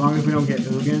 But as long as we don't get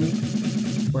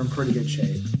Ugin, we're in pretty good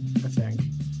shape, I think.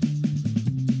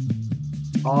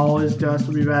 All his dust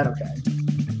would be bad? Okay.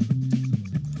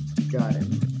 Got it.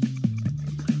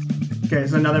 Okay,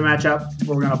 so another matchup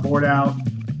where we're gonna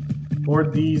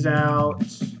board these out,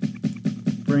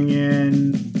 bring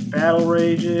in Battle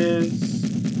Rages,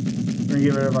 we're gonna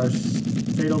get rid of our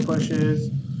Fatal Pushes,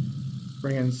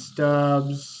 bring in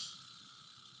Stubs.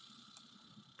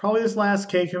 Probably this last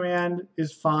K command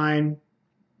is fine.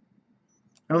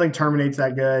 I don't think Terminate's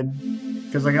that good,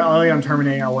 because like only I'm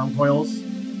terminating our Worm Coils,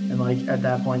 and like at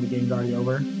that point the game's already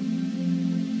over.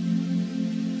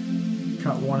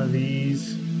 Cut one of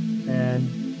these. And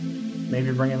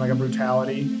maybe bring in like a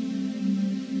Brutality.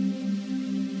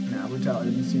 No,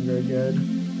 Brutality doesn't seem very good.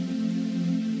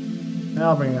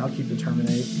 I'll keep the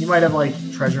Terminate. He might have like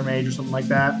Treasure Mage or something like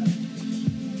that.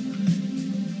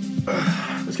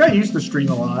 This guy used to stream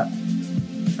a lot.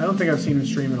 I don't think I've seen him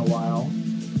stream in a while.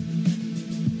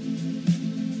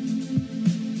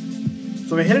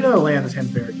 So if we hit another land, this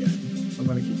hand's very good. So I'm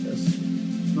going to keep this.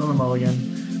 Another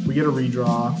mulligan. We get a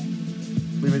redraw.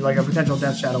 We would like a potential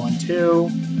Death Shadow on 2.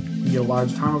 We get a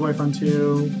large Tarmogoyf on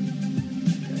 2.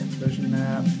 Okay, Vision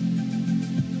Map.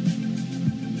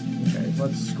 Okay,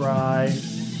 let's scry.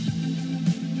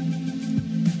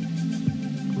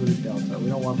 Polluted Delta. We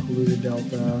don't want Polluted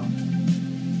Delta.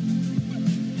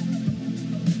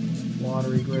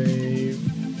 Watery Grave.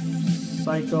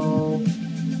 Cycle.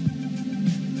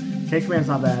 K command's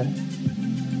not bad.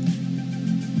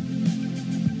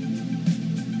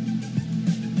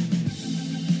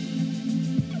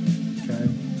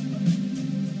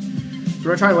 So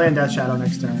we're going to try land Death Shadow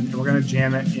next turn, and we're going to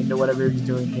jam it into whatever he's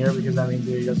doing here, because that means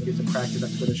that he doesn't get to crack his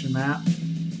Expedition map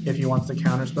if he wants to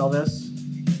counterspell this.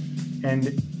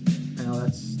 And I know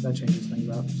that changes things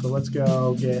up. So let's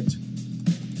go get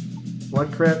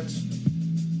Blood Crypt.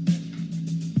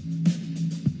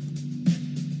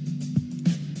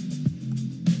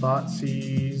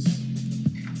 Thoughtseize.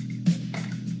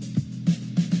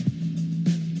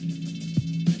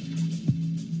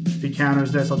 If he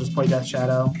counters this, I'll just play Death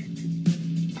Shadow.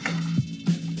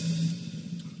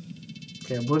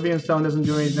 Okay, Oblivion Stone doesn't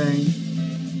do anything.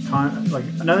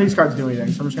 None of these cards do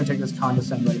anything, so I'm just going to take this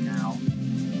Condescend right now.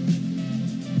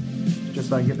 Just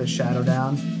so I can get the Shadow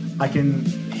down. I can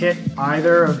hit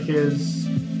either of his...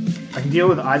 I can deal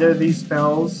with either of these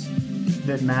spells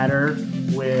that matter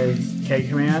with K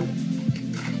command.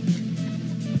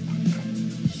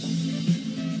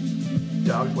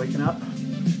 Dog's waking up.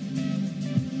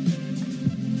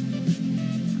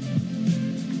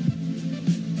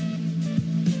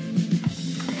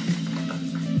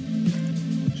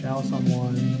 Chalice on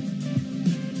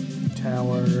 1.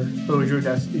 Tower. Oh, you drew a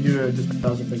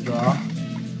Dispel as a big draw.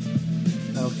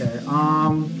 Okay,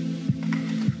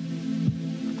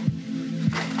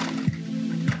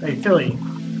 hey, Philly.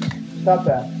 Stop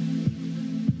that.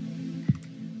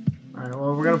 Alright,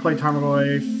 well, we're gonna play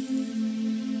Tarmogoyf.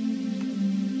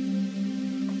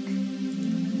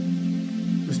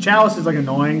 This Chalice is like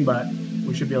annoying, but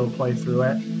we should be able to play through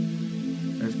it.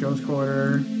 There's Ghost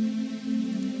Quarter.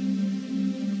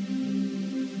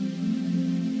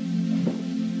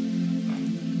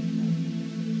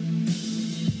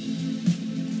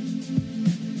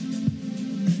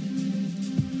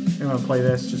 I'm going to play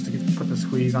this just to put the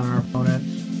squeeze on our opponent.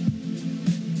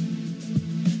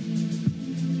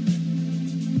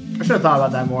 I should have thought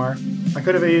about that more. I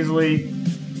could have easily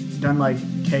done like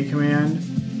K command.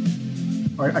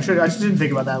 Or I just didn't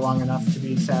think about that long enough to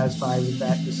be satisfied with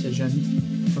that decision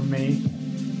from me.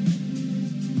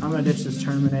 I'm going to ditch this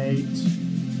Terminate.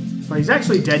 Well, he's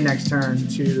actually dead next turn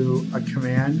to a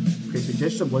command. Okay, so he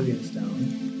ditched Oblivion Stone.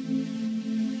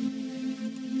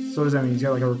 So what does that mean? He's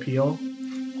got like a repeal?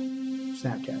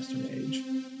 Snapcaster Mage.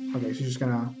 Okay, so he's just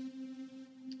gonna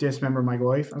dismember my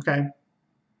Goyf. Okay.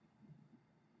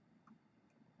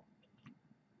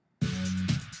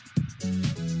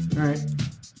 Alright.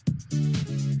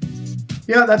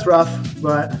 Yeah, that's rough,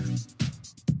 but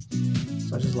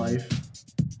such is life.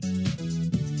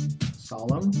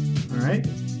 Solemn. Alright.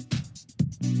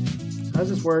 So how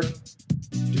does this work?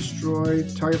 Destroy,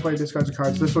 target player discards a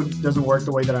card. So this one doesn't work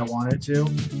the way that I want it to.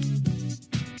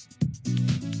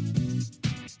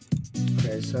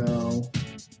 Okay, so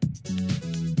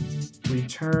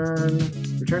return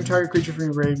target creature from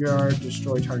your graveyard,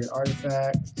 destroy target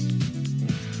artifact.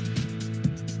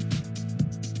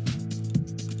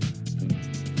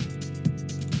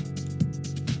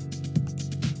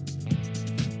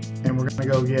 And we're gonna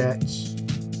go get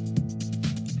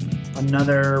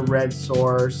another red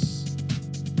source.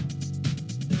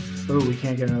 Oh, we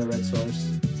can't get another red source.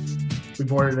 We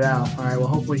boarded it out. Alright, well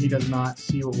hopefully he does not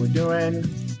see what we're doing.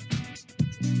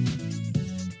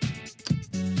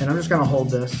 And I'm just gonna hold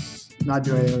this, not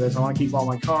do anything with this. I wanna keep all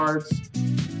my cards.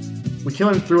 We kill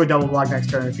him through a double block next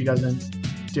turn if he doesn't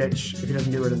ditch, if he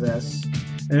doesn't get rid of this.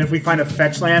 And if we find a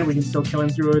fetch land, we can still kill him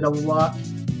through a double block.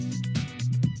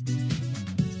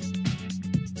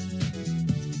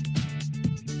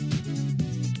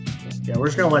 Yeah, we're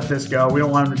just gonna let this go. We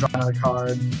don't want him to draw another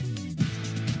card.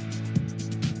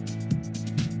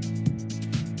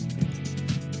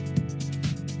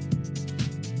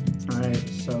 Alright,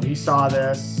 so he saw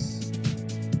this.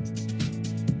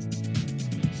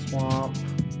 Swamp.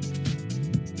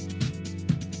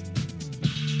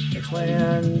 Next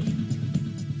land.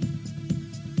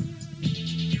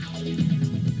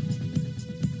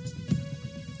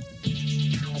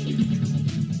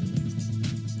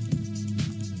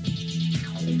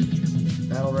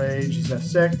 Battle Rage, he's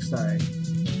F6, alright.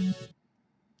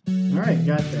 Alright,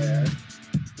 got there.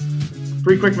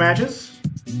 3 quick matches.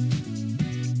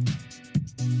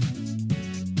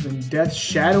 And Death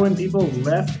shadowing people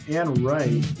left and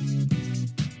right.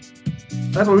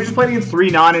 That's what we just played against 3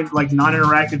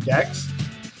 non-interactive decks.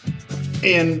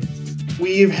 And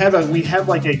we have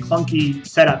like a clunky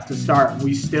setup to start.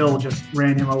 We still just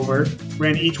ran him over,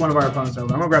 ran each one of our opponents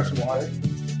over. I'm gonna grab some water.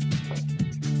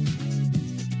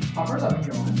 Hoppers, how's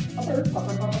it going?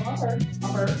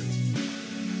 Hopper.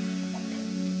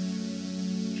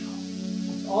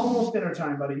 It's almost dinner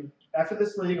time, buddy. After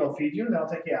this league, I'll feed you and then I'll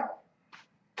take you out.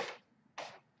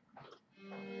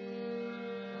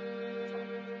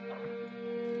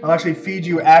 I'll actually feed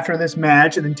you after this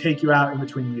match and then take you out in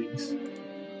between leagues.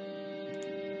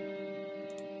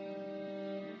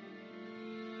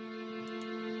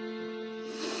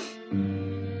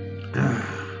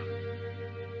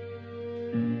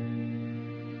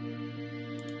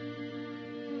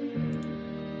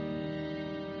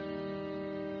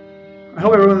 I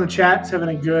hope everyone in the chat's having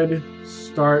a good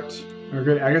start, or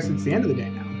good. I guess it's the end of the day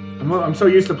now. I'm so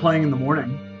used to playing in the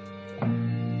morning.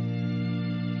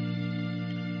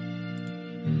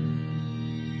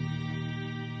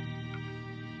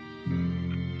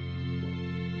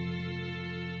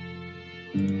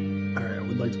 All right, I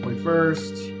would like to play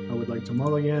first. I would like to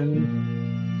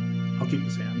mulligan. I'll keep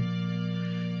this hand.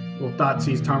 Little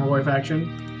Thoughtseize Tarmogoyf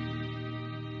action.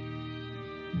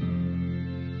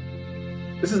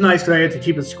 This is nice because I get to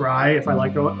keep a scry if I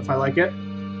like it. All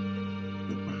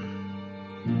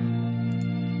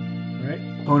right,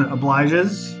 opponent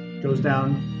obliges, goes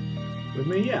down with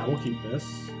me. Yeah, we'll keep this.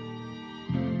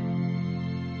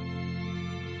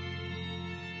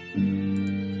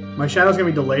 My shadow's gonna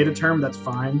be delayed a turn. That's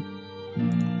fine.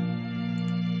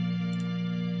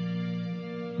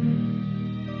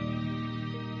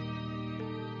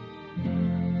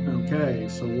 Okay,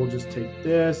 so we'll just take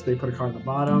this. They put a card on the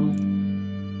bottom.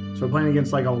 So we're playing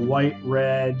against like a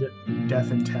white-red Death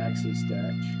and Taxes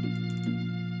deck.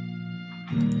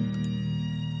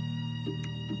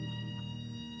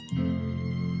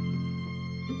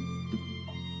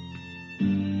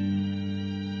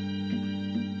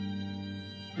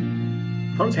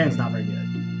 Opponent's hand's not very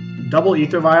good. Double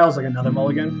Ether Vial is like another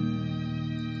mulligan.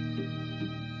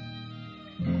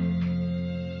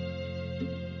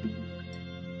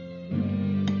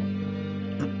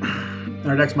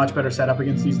 Our deck's much better set up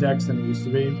against these decks than it used to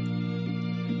be.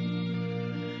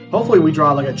 Hopefully we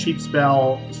draw like a cheap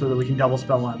spell so that we can double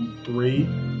spell on 3.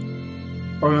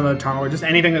 Or another tunnel, or just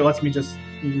anything that lets me just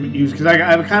use, because I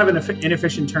have kind of an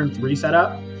inefficient turn 3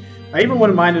 setup. I even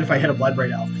wouldn't mind it if I hit a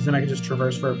Bloodbraid Elf, because then I could just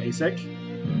traverse for a basic.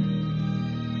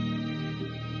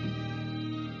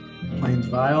 Plains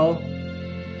Vial.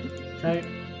 Okay.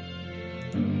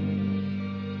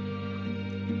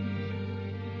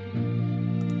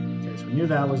 Okay, so we knew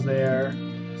that was there.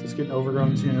 So let's get an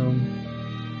overgrown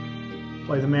tomb.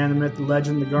 Play the man, the myth, the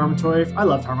legend, the Garmentoif. I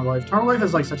love Tarmogoyf. Tarmogoyf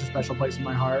is like such a special place in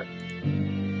my heart.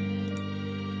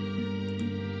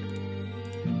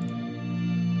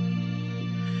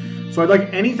 So I'd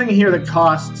like anything here that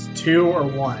costs 2 or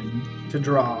 1 to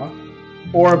draw,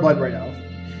 or a Bloodbraid Elf,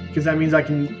 because that means I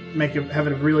can have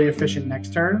a really efficient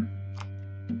next turn.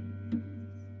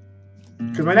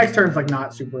 Because my next turn's like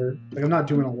not super, like I'm not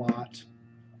doing a lot.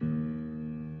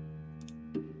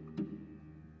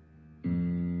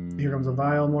 Here comes a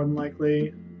Vial, more than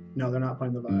likely. No, they're not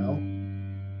playing the Vial.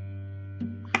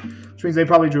 Which means they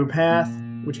probably drew a Path,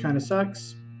 which kind of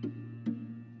sucks.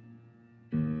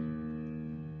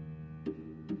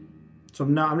 So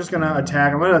no, I'm just going to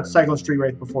attack. I'm going to cycle a Street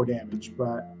Wraith before damage,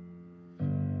 but...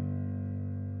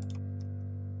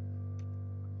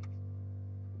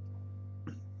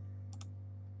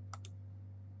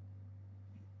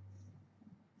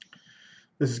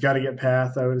 This has got to get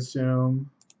Path, I would assume.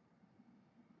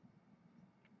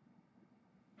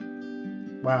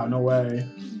 Wow, no way.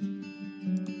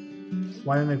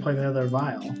 Why didn't they play the other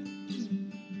Vial?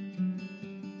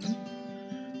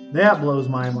 That blows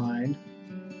my mind.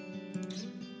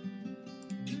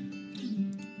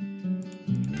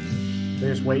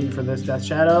 They're just waiting for this Death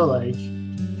Shadow, like...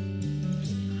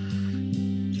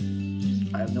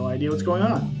 I have no idea what's going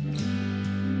on.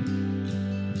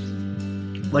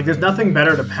 Like, there's nothing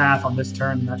better to Path on this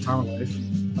turn than that Tarmogoyf.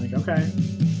 Like, okay.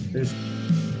 They're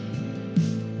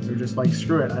just like,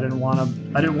 screw it. I didn't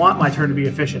want my turn to be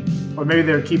efficient. Or maybe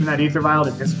they're keeping that Aether Vial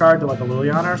to discard to like a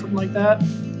Liliana or something like that. I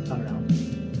don't know.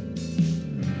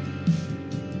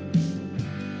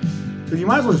 Because you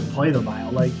might as well just play the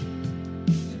Vial, like...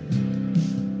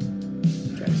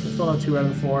 Okay, so still have 2 out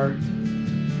of the 4.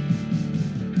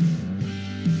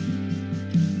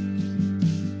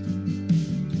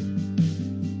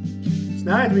 So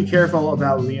now I have to be careful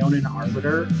about Leonin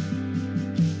Arbiter.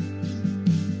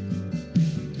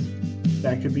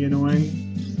 That could be annoying.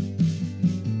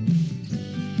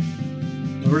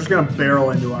 We're just going to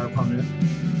barrel into our opponent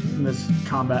in this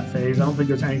combat phase. I don't think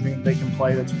there's anything they can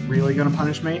play that's really going to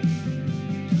punish me.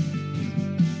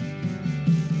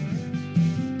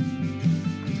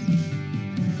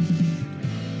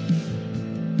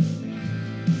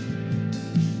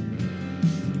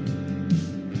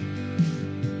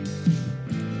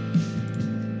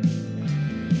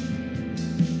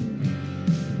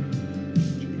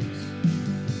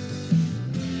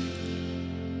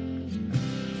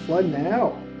 Flood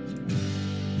now.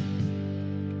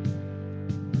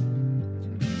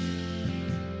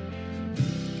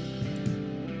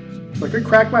 So I could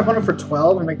crack my opponent for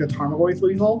 12 and make the Tarmogoyf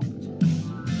lethal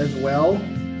as well.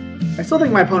 I still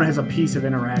think my opponent has a piece of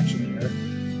interaction here.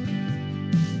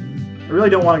 I really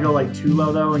don't want to go like too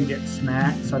low though and get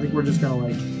smacked, so I think we're just gonna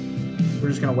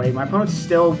wait. My opponent's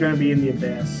still gonna be in the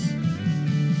Abyss.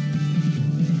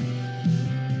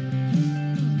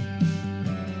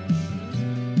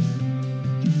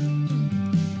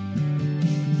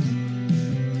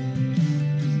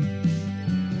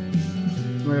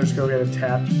 Just go get a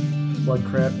tapped Blood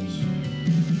Crypt.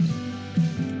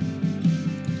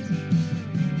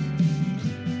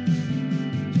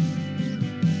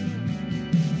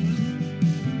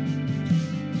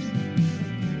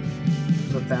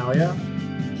 Thalia.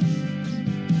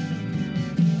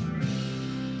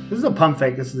 This is a pump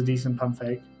fake. This is a decent pump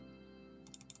fake.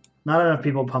 Not enough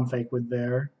people pump fake with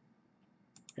their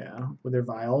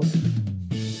vials.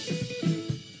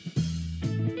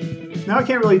 Now I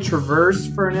can't really traverse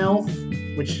for an elf,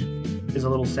 which is a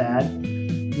little sad,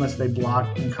 unless they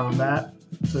block in combat.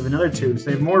 So they have another 2, so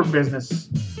they have more business.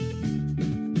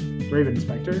 Raven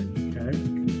Inspector, okay.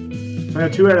 So I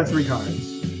have 2 out of 3 cards.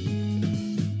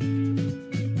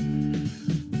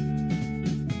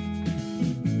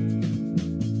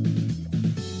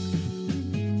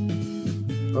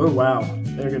 Oh wow,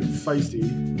 they're getting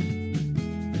feisty.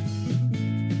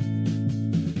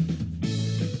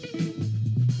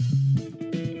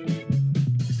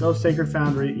 Still Sacred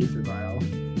Foundry, Aether Vial.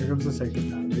 Here comes the Sacred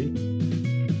Foundry.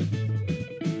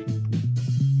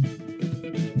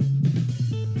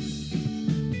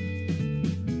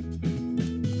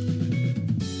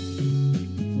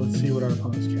 Let's see what our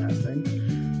opponent's casting.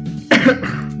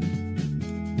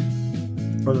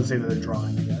 Or let's say that they're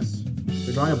drawing, I guess.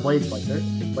 They're drawing a Blade Splicer.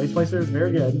 Blade Splicer is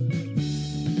very good.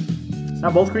 Now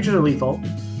both creatures are lethal.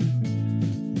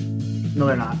 No,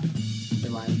 they're not. Never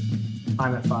mind.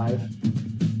 I'm at 5.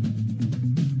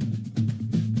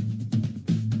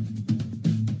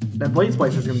 That Blade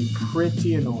Splicer is going to be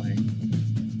pretty annoying.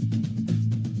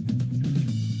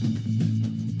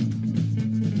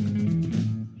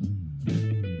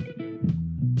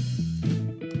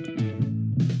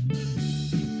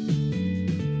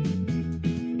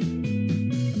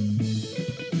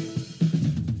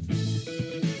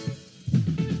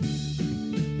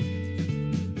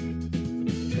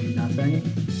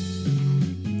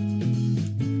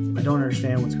 I don't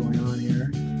understand what's going on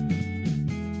here.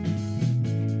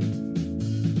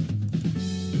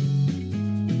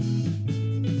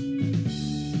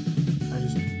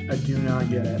 I do not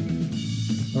get it.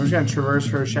 I'm just gonna traverse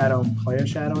for a shadow and play a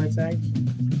shadow, I think.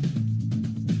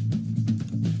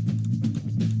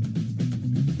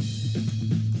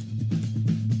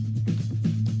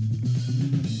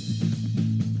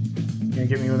 Gonna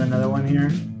get me with another one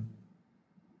here.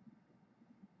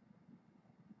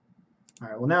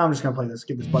 Alright, well now I'm just gonna play this,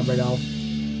 get this Bloodbraid Elf.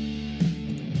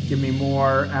 Give me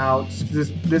more outs.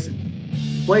 This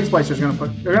Blade Splicer is gonna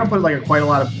put like quite a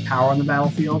lot of power on the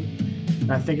battlefield.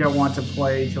 And I think I want to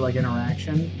play to like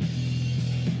interaction.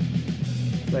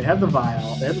 So they have the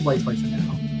Vial, they have the Blade Splicer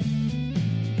now.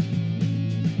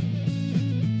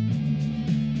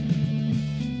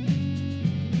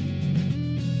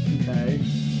 Okay.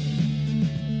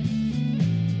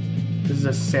 This is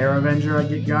a Sarah Avenger I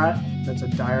got. That's a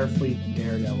Dire Fleet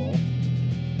Daredevil.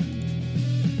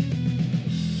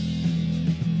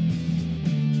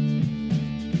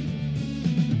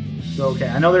 So okay,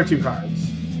 I know there are 2 cards.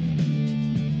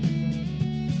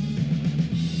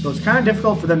 So it's kind of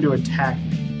difficult for them to attack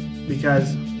me,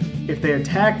 because if they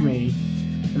attack me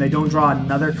and they don't draw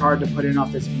another card to put in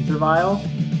off this Ether Vial,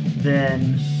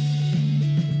 then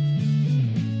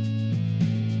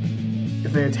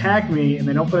if they attack me and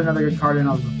they don't put another good card in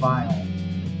off the Vial,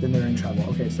 then they're in trouble.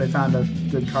 Okay, so they found a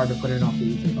good card to put in off the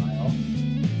Ether Vial,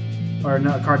 or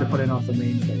a card to put in off the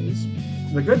main phase.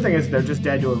 The good thing is they're just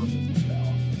dead to a removal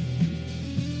spell.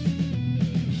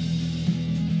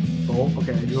 Bolt?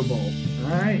 Okay, I do a Bolt.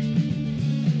 Alright.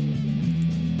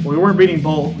 Well, we weren't beating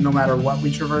Bolt no matter what we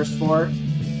traversed for.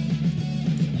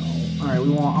 Alright,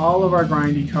 we want all of our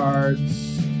grindy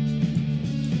cards.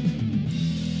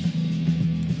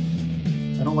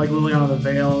 I don't like Liliana the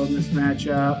Veil in this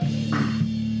matchup.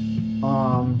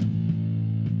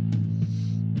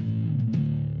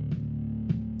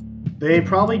 They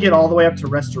probably get all the way up to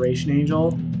Restoration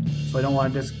Angel, so I don't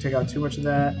want to just take out too much of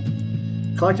that.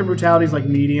 Collective Brutality is like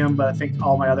medium, but I think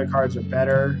all my other cards are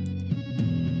better.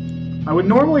 I would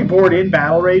normally board in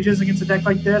Battle Rages against a deck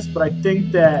like this, but I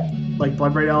think that like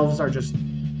Bloodbraid Elves are just...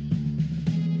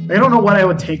 I don't know what I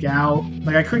would take out.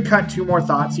 Like I could cut 2 more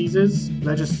Thoughtseizes, but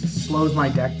that just slows my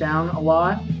deck down a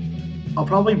lot. I'll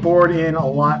probably board in a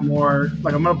lot more...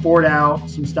 Like I'm going to board out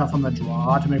some stuff on the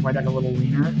draw to make my deck a little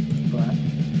leaner, but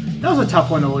that was a tough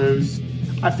one to lose.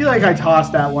 I feel like I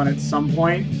tossed that one at some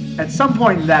point. At some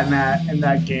point in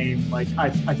that game, like I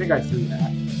think I threw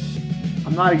that.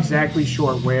 I'm not exactly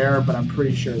sure where, but I'm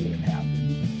pretty sure that it happened.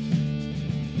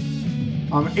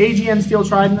 AGN Steel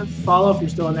Trident, follow if you're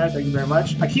still in there. Thank you very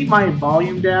much. I keep my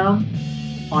volume down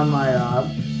on my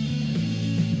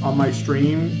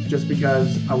stream just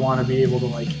because I want to be able to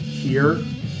like hear.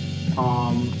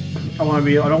 I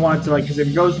don't want it to like, because if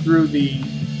it goes through the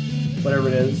whatever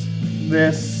it is,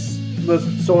 the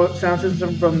sound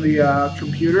system from the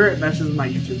computer, it meshes with my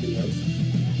YouTube videos.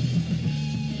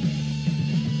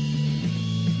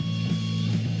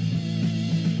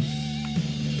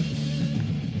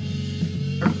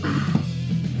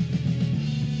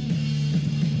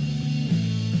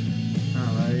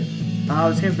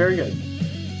 Alright. This hand's very good.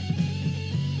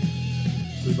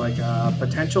 This is like a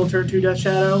potential turn 2 Death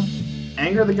Shadow.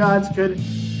 Anger of the Gods could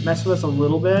mess with us a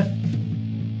little bit.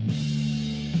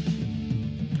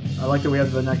 I like that we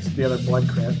have the other Blood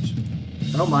Crypt.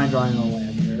 I don't mind drawing a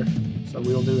land here, so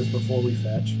we'll do this before we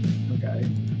fetch. Okay.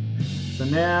 So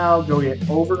now go get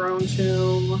Overgrown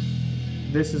Tomb.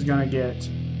 This is gonna get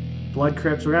Blood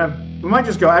Crypts. We might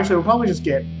just go. Actually, we'll probably just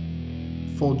get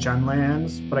full Gen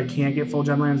lands, but I can't get full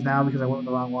Gen lands now because I went with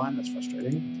the wrong one. That's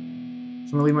frustrating. So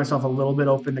I'm gonna leave myself a little bit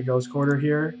open to Ghost Quarter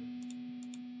here.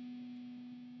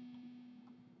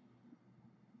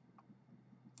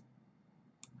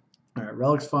 Alright,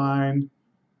 Relic's fine.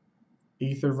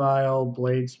 Ether Vial,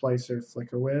 Blade Splicer,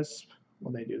 Flicker Wisp.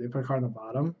 What do? They put a card on the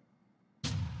bottom. I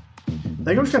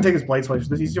think I'm just gonna take this Blade Splicer.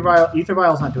 This Ether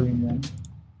Vial's not doing anything.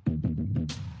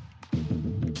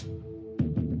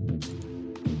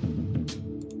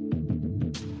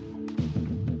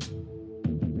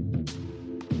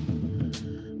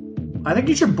 I think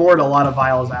you should board a lot of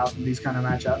Vials out in these kind of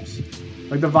matchups.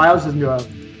 Like the Vials doesn't do a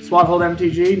Swap Hold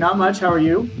MTG. Not much. How are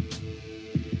you?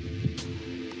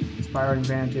 Inspiring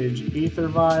Vantage, Ether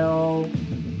Vial.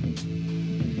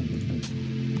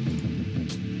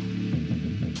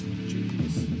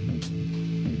 Jeez.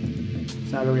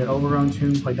 So now go get Overgrown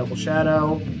Tomb, play Double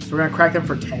Shadow. So we're going to crack them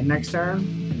for 10 next turn.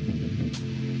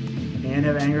 And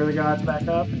have Anger of the Gods back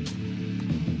up.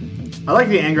 I like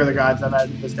the Anger of the Gods I've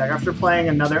added to this deck. After playing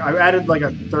another, I added like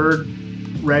a 3rd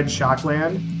red shock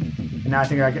land. And now I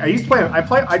think I used to play.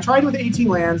 I tried with 18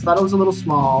 lands. Thought it was a little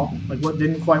small. Like what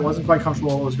wasn't quite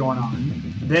comfortable what was going on.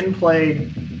 Then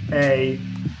played a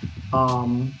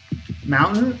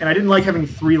mountain, and I didn't like having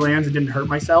 3 lands. It didn't hurt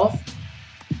myself.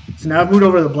 So now I've moved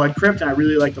over to the Blood Crypt, and I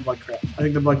really like the Blood Crypt. I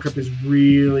think the Blood Crypt is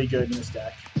really good in this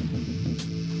deck.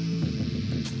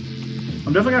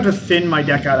 I'm definitely going to have to thin my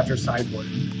deck out after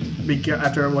sideboarding.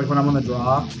 After, like, when I'm on the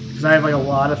draw. Because I have, like, a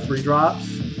lot of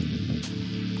 3-drops.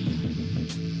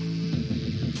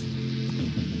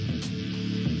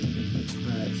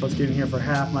 Alright, so let's get in here for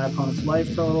half my opponent's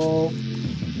life total.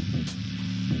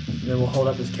 Then we'll hold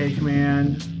up this K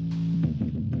command.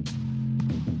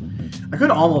 I could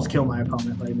almost kill my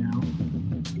opponent right now.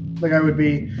 Like I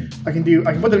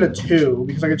can put them to 2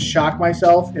 because I could shock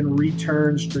myself and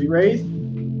return Street Wraith.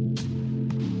 And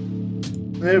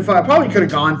then I probably could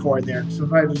have gone for it there. So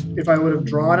if I would have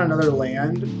drawn another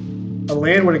land, a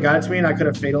land would have got it to me and I could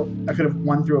have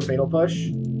won through a fatal push.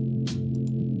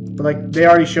 But like they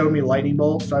already showed me lightning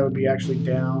bolt, so I would be actually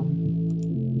down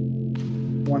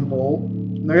 1 bolt.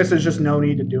 And I guess there's just no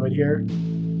need to do it here.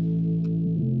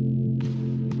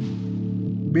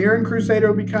 Mirror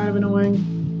Crusader would be kind of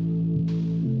annoying.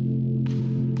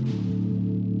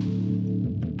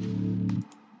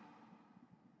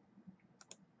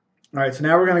 Alright, so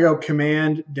now we're going to go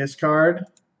command discard.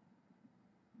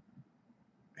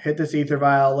 Hit this Ether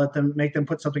Vial, make them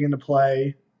put something into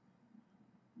play.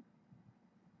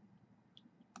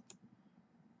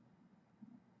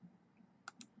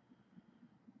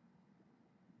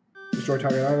 Destroy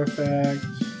target artifact.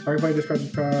 Target player discards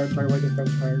a card. Target player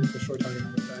discards a card. Destroy target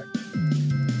artifact.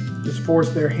 Just force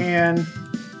their hand.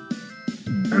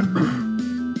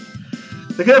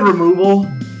 They could have removal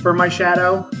for my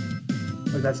shadow.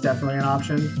 Like that's definitely an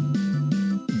option.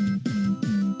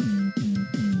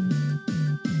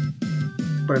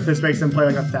 But if this makes them play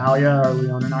like a Thalia or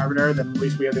Leonin Arbiter, then at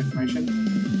least we have the information.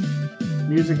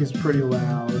 Music is pretty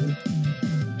loud.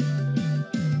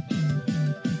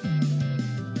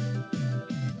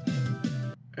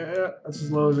 That's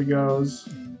as low as it goes.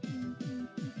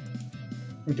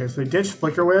 Okay, so they ditched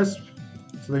Flicker Wisp,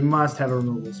 so they must have a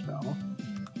removal spell.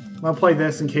 I'm gonna play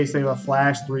this in case they have a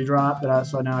flash 3-drop,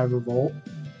 so now I have Revolt.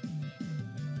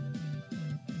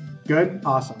 Good?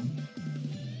 Awesome.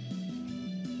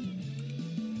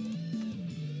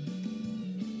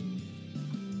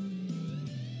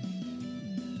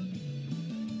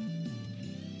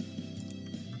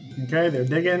 Okay, they're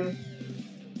digging.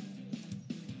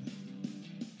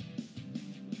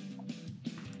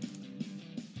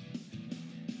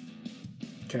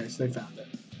 Okay, so they found it.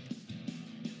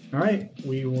 Alright,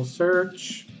 we will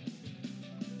search.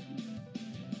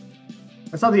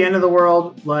 That's not the end of the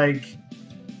world. Like,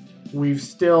 we've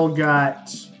still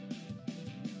got...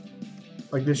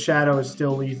 Like, this shadow is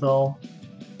still lethal.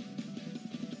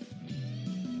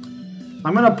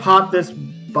 I'm going to pop this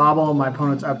Bauble on my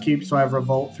opponent's upkeep so I have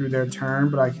Revolt through their turn,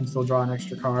 but I can still draw an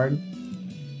extra card.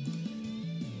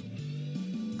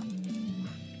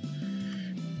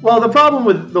 Well, the problem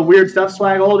with the weird stuff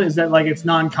Swaggold is that like it's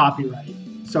non-copyright,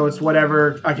 so it's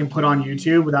whatever I can put on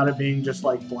YouTube without it being just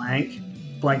like blank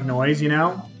noise, you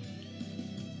know.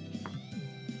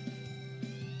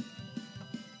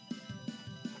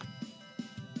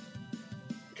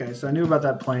 Okay, so I knew about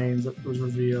that Plains that was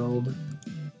revealed.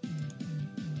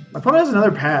 My opponent has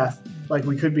another path. Like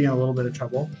we could be in a little bit of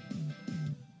trouble.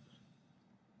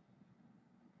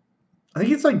 I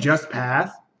think it's like just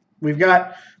path. We've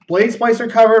got Blade Splicer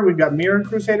covered. We've got Mirror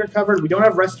Crusader covered. We don't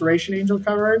have Restoration Angel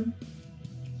covered.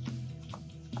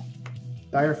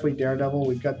 Dire Fleet Daredevil,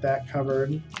 we've got that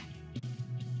covered.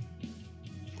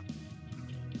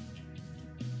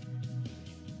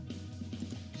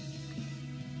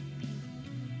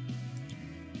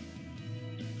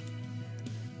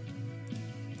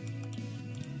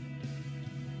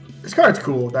 This card's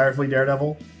cool, Dire Fleet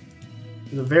Daredevil.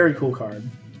 It's a very cool card.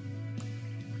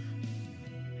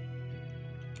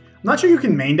 I'm not sure you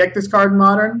can main deck this card in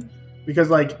Modern, because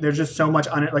like there's just so much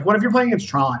on it. Like what if you're playing against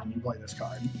Tron and you play this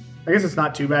card? I guess it's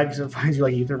not too bad because it finds you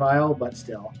like Ether Vial, but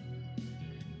still.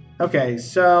 Okay,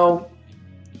 so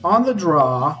on the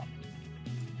draw,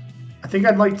 I think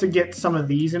I'd like to get some of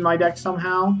these in my deck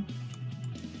somehow.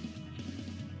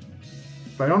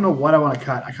 But I don't know what I want to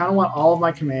cut. I kind of want all of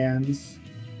my commands.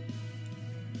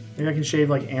 Maybe I can shave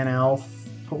like an elf,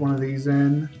 put one of these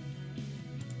in.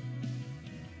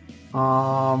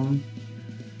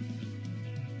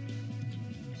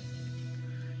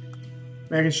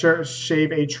 Maybe I can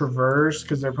shave a Traverse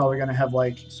because they're probably going to have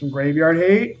like some graveyard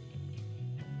hate.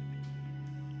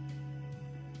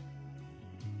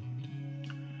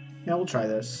 Yeah, we'll try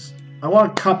this. I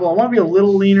want a couple. I want to be a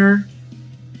little leaner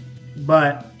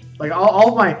But like all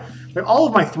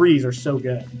of my threes are so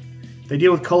good. They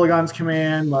deal with Kolagon's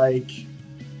command. Like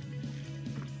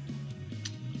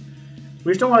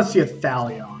we just don't want to see a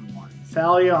Thalia on one.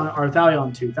 Thalia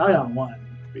on two. Thalia on one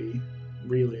would be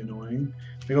really annoying.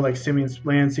 They go like Simian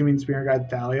Spear Guide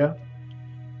Thalia.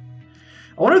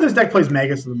 I wonder if this deck plays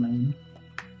Magus of the Moon.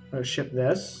 I'm gonna ship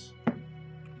this.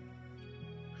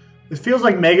 It feels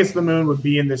like Magus of the Moon would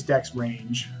be in this deck's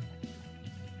range.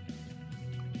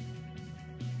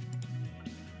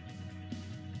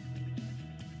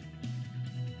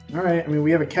 Alright, I mean,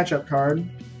 we have a catch-up card.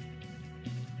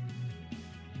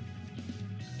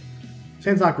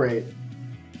 Sand's not great.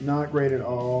 Not great at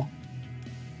all.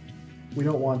 We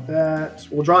don't want that.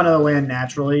 We'll draw another land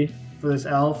naturally for this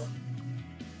elf.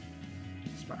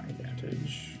 Sparring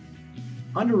Advantage.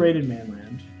 Underrated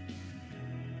manland.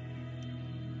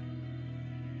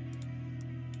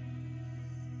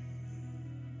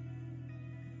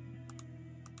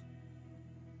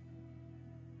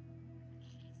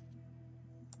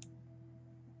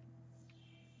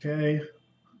 Okay.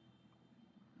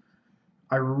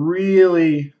 I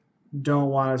really don't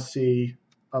want to see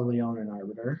a Leonin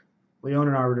Arbiter.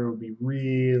 Leonin Arbiter would be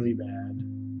really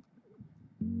bad.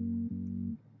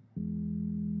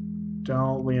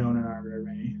 Don't Leonin Arbiter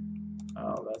me.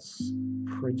 Oh, that's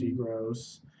pretty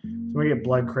gross. So we get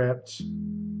Blood Crypt.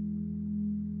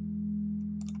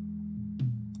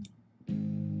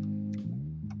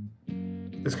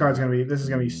 This is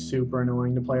gonna be super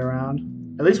annoying to play around.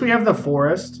 At least we have the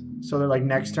forest, so that like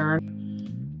next turn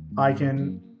I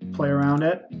can play around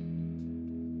it.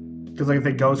 Because like if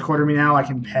they ghost quarter me now, I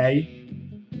can pay.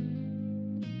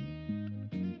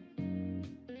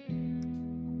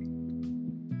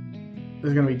 This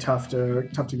is gonna be tough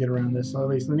to get around this. So at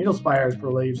least the Needle Spire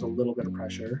relieves a little bit of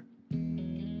pressure.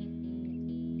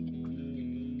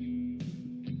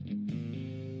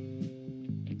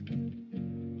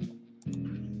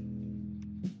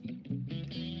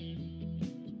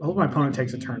 I hope my opponent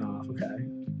takes a turn off. Okay.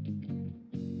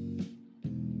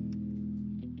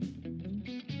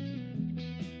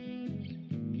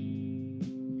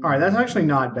 All right, that's actually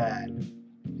not bad.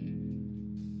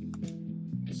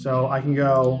 So I can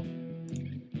go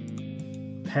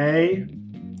pay,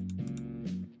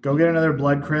 go get another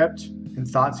Blood Crypt, and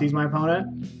Thoughtseize my opponent.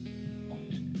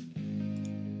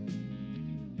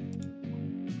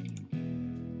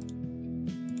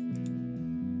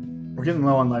 We're getting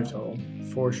low on life total,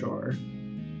 for sure.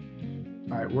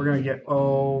 Alright, we're gonna get,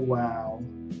 oh wow.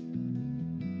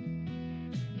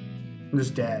 I'm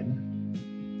just dead.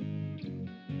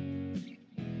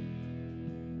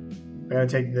 I gotta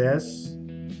take this.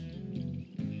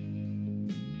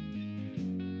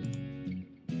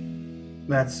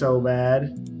 That's so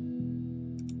bad.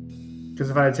 Because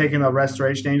if I had taken a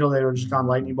Restoration Angel, they would have just gone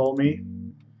Lightning Bolt me.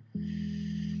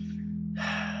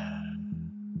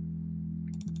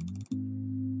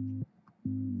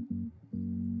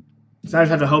 So I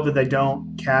just have to hope that they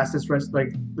don't cast this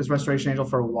Restoration Angel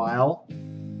for a while.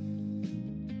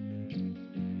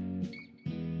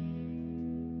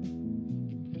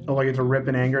 Oh, I get to rip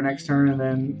in anger next turn and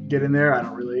then get in there. I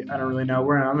don't really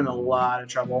know. I'm in a lot of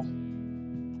trouble.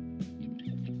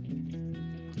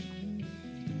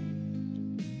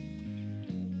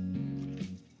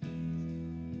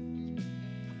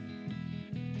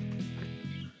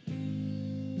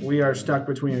 We are stuck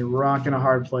between a rock and a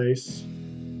hard place.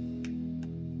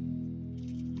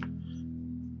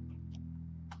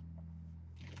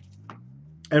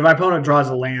 And if my opponent draws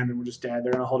a land, then we're just dead.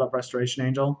 They're going to hold up Restoration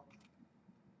Angel.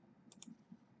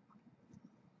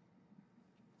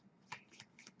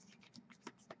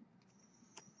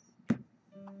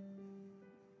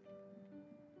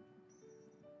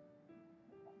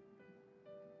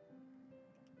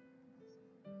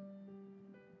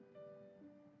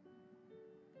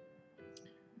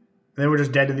 And then we're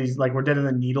just dead to these, like, we're dead to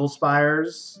the Needle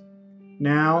Spires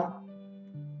now.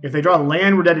 If they draw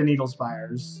land, we're dead to Needle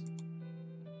Spires.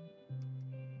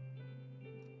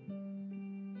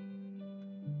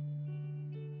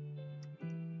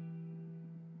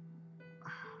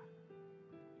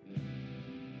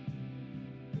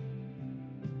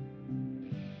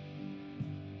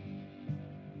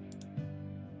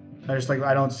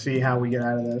 I don't see how we get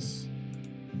out of this.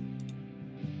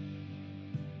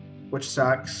 Which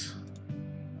sucks.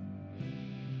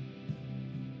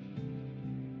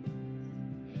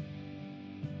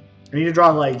 I need to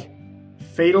draw like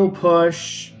Fatal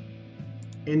Push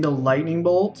into Lightning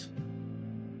Bolt.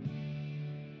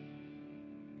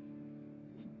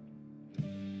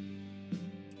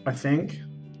 I think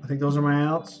those are my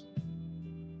outs.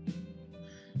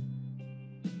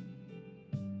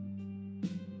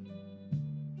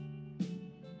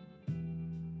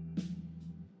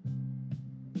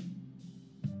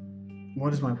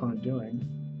 What is my opponent doing?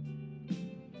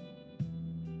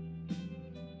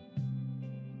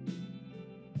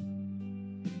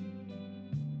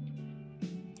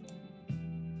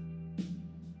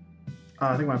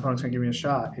 I think my opponent's gonna give me a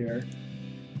shot here.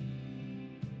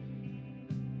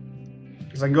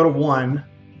 Because I can go to 1,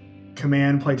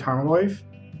 command, play Tarmogoyf.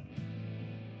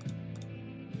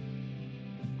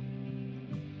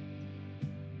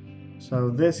 So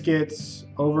this gets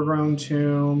Overgrown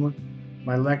Tomb.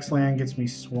 My Lex land gets me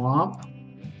Swamp.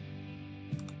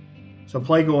 So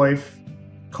play Goyf.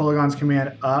 Kolagon's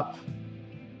command up.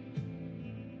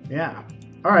 Yeah.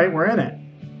 Alright, we're in it.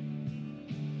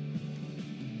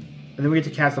 And then we get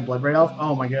to cast a Bloodbraid Elf.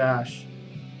 Oh my gosh.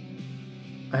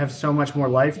 I have so much more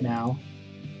life now.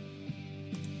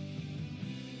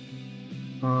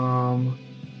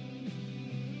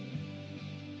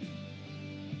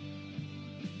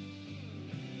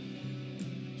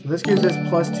 So this gives us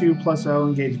 +2/+0,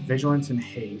 engage Vigilance and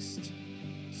Haste.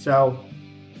 So,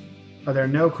 are there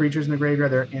no creatures in the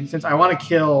graveyard? There are instants. I want to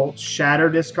kill Shatter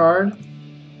discard.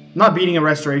 I'm not beating a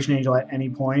Restoration Angel at any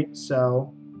point,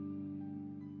 so...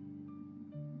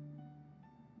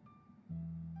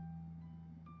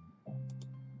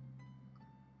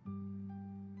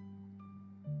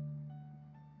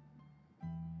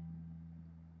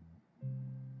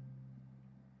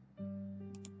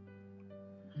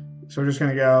 So we're just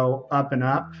going to go up and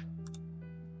up.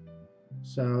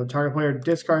 So target player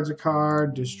discards a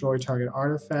card, destroy target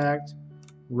artifact,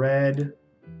 red.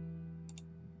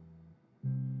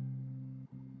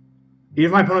 Even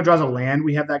if my opponent draws a land,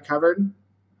 we have that covered.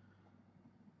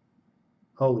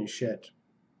 Holy shit.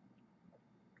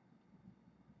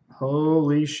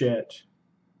 Holy shit.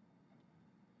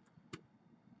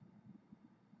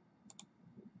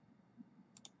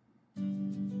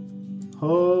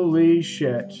 Holy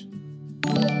shit.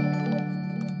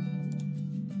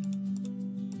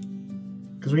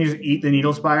 Because we just eat the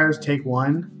Needle Spires, take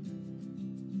 1.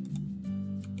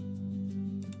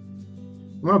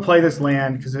 I'm going to play this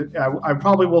land because I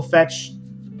probably will fetch...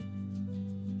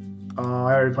 I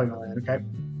already played my land, okay.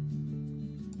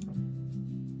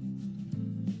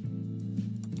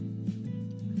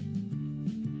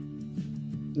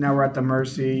 Now we're at the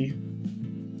mercy.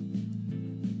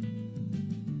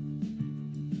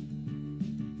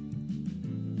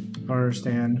 I don't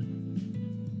understand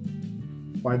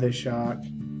why they shock.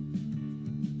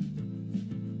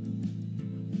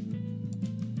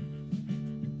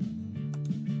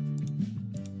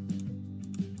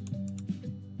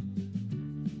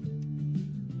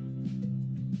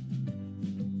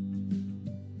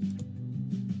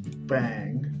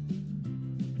 Bang.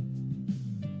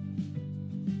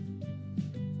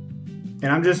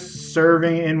 And I'm just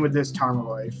serving in with this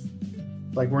Tarmogoyf.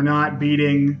 Like, we're not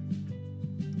beating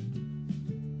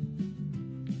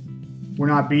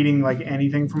like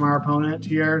anything from our opponent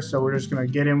here, so we're just gonna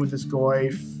get in with this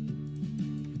Goyf.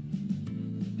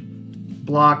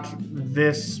 Block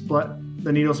this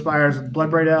the Needle Spires with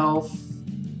Bloodbraid Elf.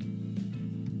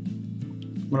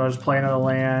 I'm gonna just play another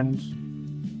land.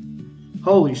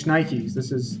 Holy shnikes,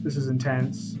 this is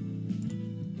intense.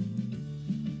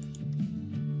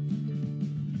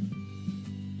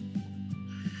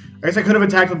 I guess I could have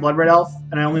attacked the Bloodbraid Elf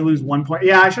and I only lose 1 point.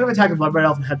 Yeah, I should have attacked the Bloodbraid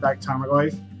Elf and head back to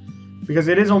Tarmogoyf. Because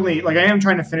it is only, like, I am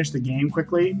trying to finish the game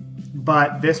quickly,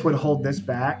 but this would hold this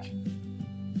back.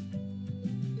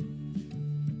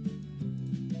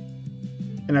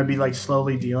 And I'd be, like,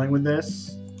 slowly dealing with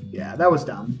this. Yeah, that was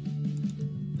dumb.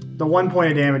 The 1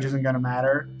 point of damage isn't going to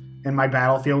matter, and my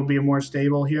battlefield will be more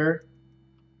stable here.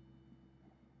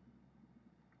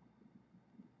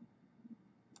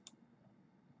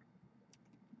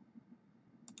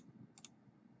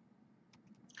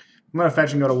 I'm going to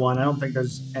fetch and go to 1. I don't think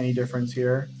there's any difference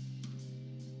here.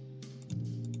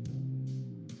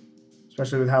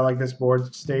 Especially with how, like, this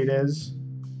board state is.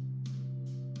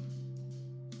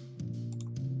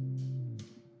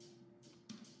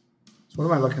 So what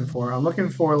am I looking for? I'm looking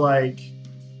for, like,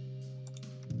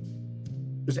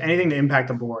 just anything to impact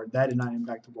the board. That did not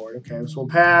impact the board. Okay, so we'll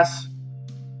pass.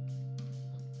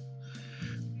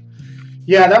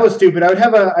 Yeah, that was stupid. I'd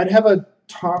have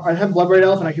Bloodbraid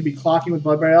Elf, and I could be clocking with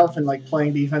Bloodbraid Elf and, like,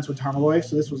 playing defense with Tarmogoyf,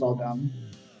 so this was all dumb.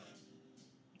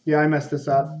 Yeah, I messed this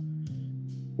up,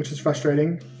 which is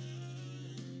frustrating.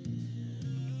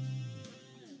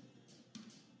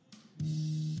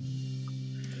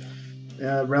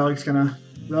 Yeah, Relic's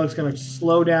gonna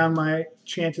slow down my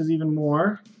chances even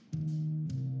more.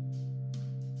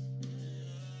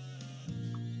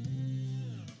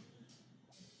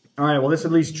 All right, well, this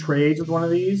at least trades with one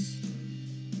of these.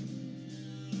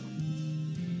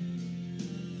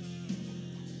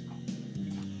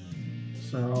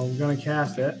 So I'm gonna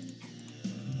cast it.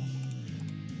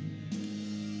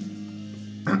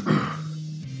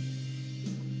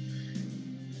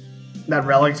 That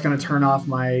relic's gonna turn off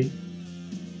a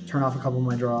couple of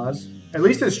my draws. At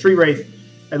least this Street Wraith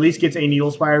at least gets a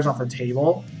Needle Spires off the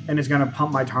table, and is gonna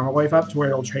pump my Tarmogoyf up to where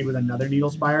it'll trade with another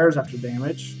Needle Spires after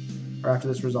damage, or after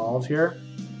this resolves here.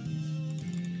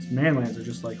 These manlands are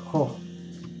just like, oh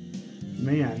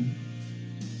man.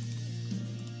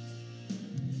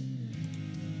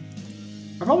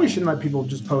 I probably shouldn't let people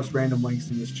just post random links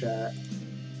in this chat,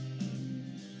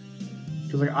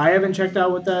 because like I haven't checked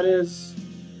out what that is.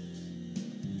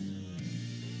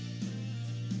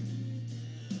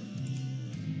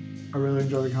 I really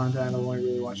enjoy the content. I only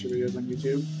really watch your videos on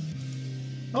YouTube.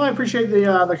 Well, I appreciate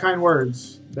the kind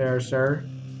words there, sir.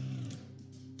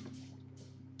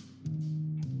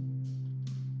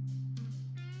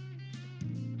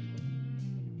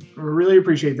 I really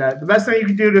appreciate that. The best thing you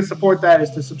can do to support that is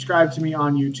to subscribe to me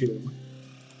on YouTube,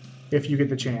 if you get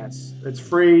the chance. It's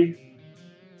free.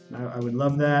 I would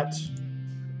love that.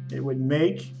 It would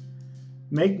make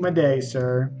my day,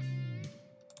 sir.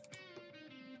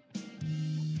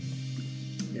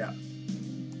 Yeah.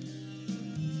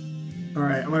 All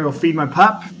right, I'm gonna go feed my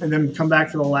pup and then come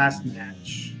back for the last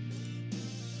match.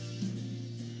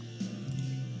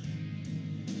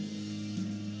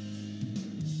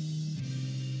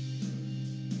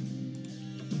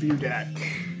 View deck.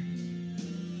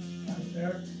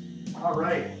 There. All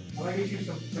right, I'm gonna get you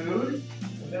some food,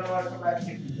 and then I want to come back and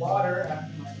get you water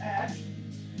after my match.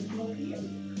 Then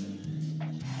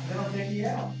I'll take you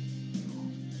out.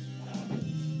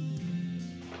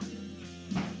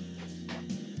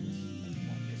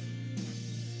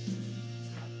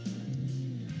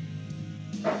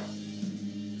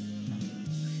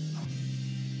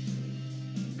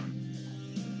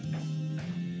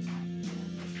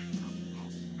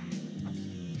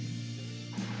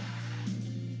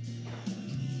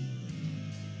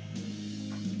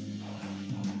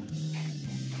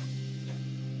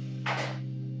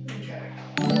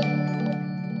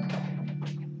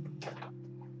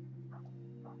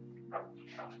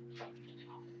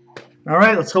 All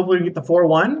right, let's hope we can get the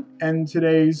 4-1. And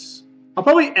today's... I'll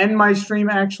probably end my stream,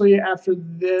 actually, after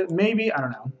the... Maybe? I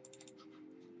don't know.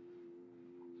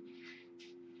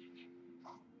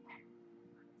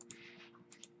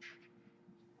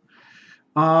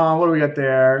 What do we got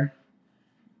there?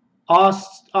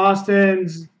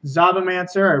 Austin's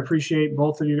Zabamancer. I appreciate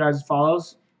both of you guys'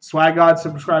 follows. Swag God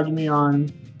subscribed to me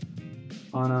on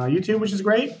YouTube, which is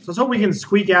great. So let's hope we can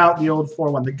squeak out the old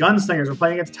 4-1. The Gunslingers are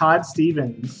playing against Todd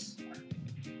Stevens.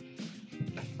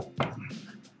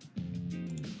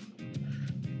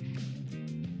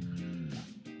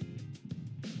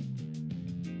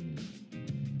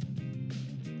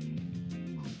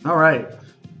 All right.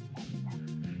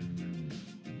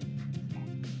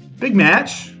 Big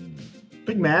match.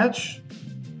 Big match.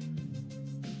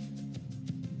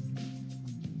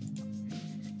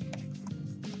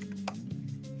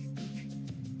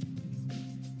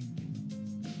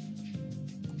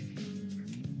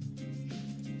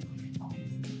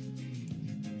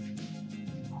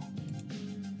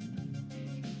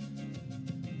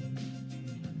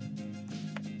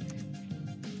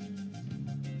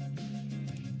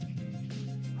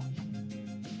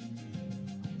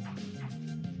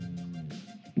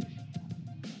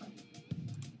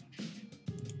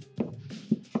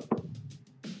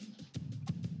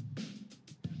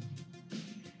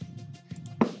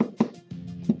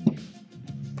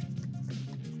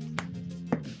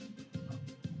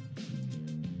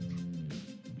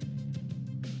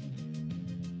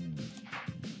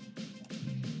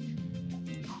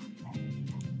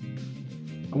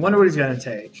 I wonder what he's going to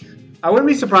take. I wouldn't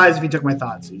be surprised if he took my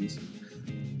Thoughtseize.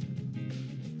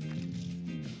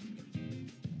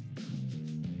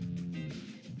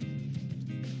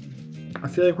 I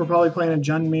feel like we're probably playing a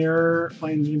Jund Mirror,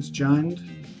 playing against Jund.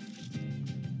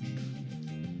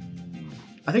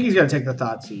 I think he's going to take the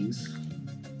Thoughtseize.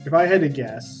 If I had to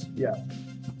guess, yeah.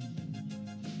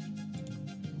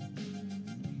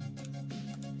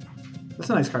 That's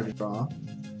a nice card to draw.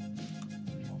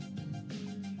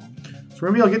 So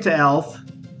we're going to be able to get to Elf,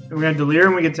 and we're going to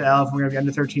Delirium when we get to Elf, and we're going to be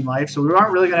under 13 life, so we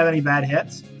aren't really going to have any bad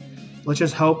hits. Let's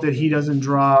just hope that he doesn't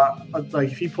draw,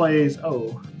 like if he plays,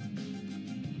 oh.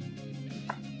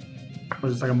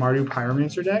 Was this like a Mardu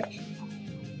Pyromancer deck?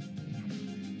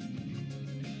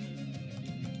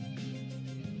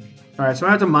 Alright, so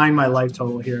I have to mind my life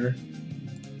total here.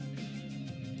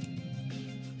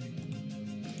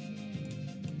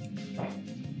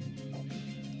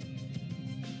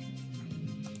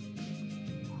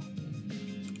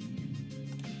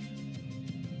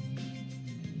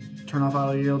 Turn off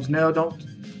auto yields. No, don't.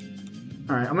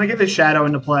 Alright, I'm going to get this shadow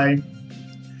into play.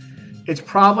 It's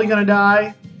probably going to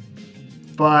die,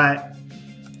 but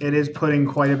it is putting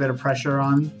quite a bit of pressure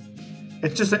on.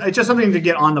 It's just something to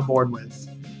get on the board with.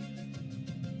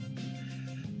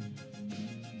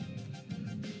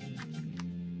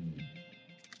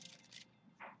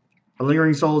 The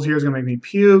Lingering Souls here is going to make me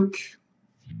puke.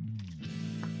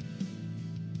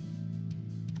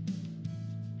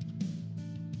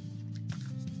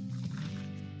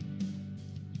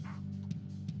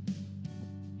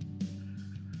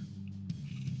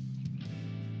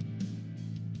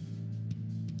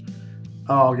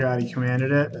 Oh god, he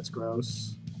commanded it. That's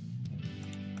gross.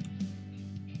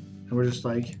 And we're just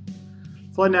like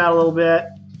flooding out a little bit,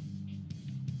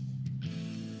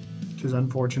 which is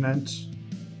unfortunate.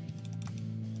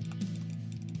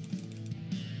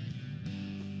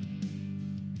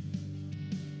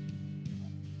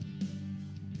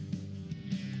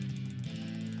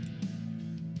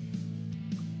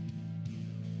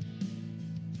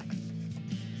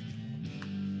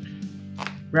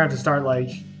 We're gonna have to start like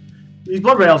these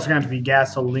Bloodbraid elves are gonna have to be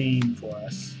gasoline for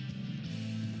us.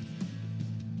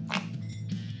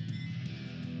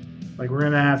 Like we're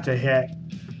gonna have to hit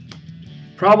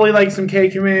probably like some K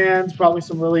commands, probably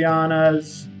some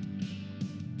Lilianas.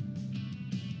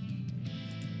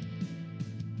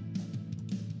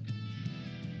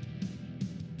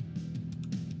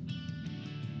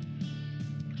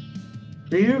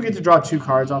 We do get to draw 2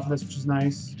 cards off of this, which is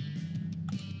nice.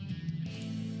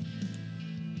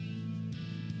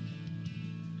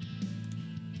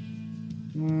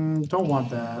 Don't want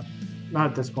that.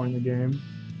 Not at this point in the game.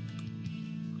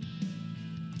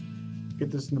 Get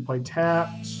this into play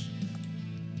tapped.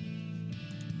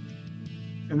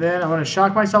 And then I'm going to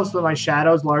shock myself so that my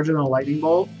shadow is larger than a lightning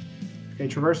bolt. Okay,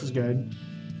 Traverse is good.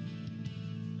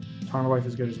 Tarmogoyf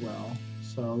is good as well.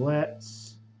 So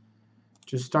let's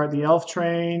just start the elf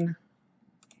train.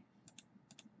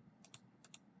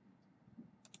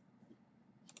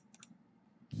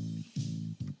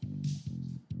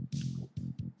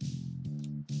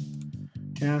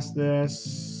 Cast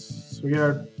this. So we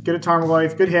get a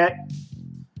Tarmogoyf. Good hit.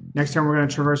 Next turn we're going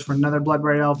to Traverse for another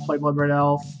Bloodbraid Elf. Play Bloodbraid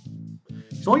Elf.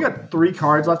 He's only got 3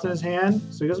 cards left in his hand,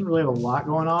 so he doesn't really have a lot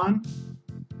going on.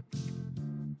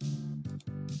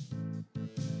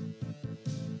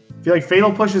 If you like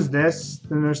Fatal pushes this,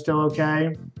 then they're still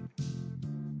okay.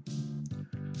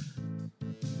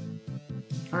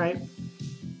 Alright.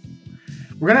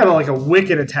 We're going to have like a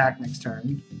wicked attack next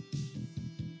turn.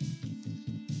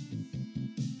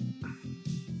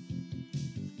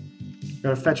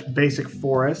 Gotta fetch basic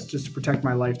forest just to protect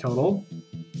my life total.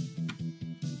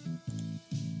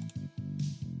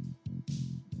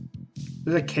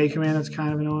 There's a K command that's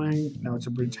kind of annoying. No, it's a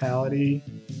brutality.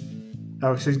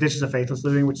 Oh, so he ditches a Faithless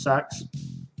Living, which sucks.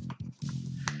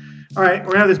 Alright,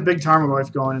 we're gonna have this big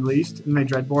Tarmogoyf going at least. And my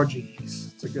Dreadboard,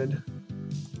 jeez. It's a good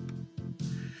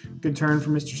turn for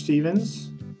Mr.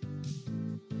 Stevens.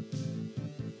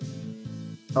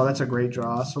 Oh, that's a great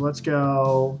draw. So let's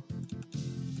go.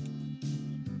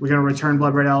 We're going to return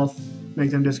Bloodbraid Elf, make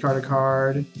them discard a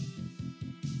card.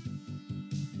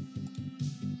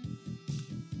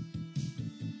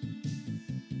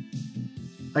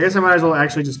 I guess I might as well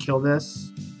actually just kill this.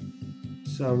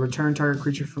 So return target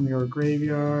creature from your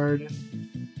graveyard.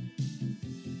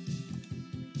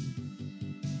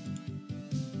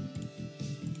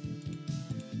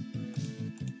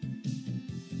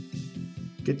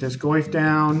 Get this Goyf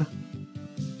down.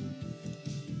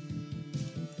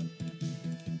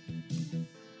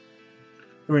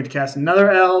 We're going to cast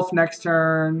another elf next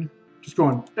turn. Just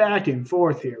going back and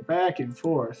forth here, back and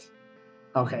forth.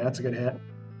 Okay, that's a good hit.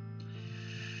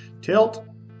 Tilt.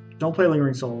 Don't play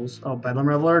Lingering Souls. Oh, Bedlam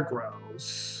Reveler,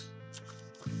 gross.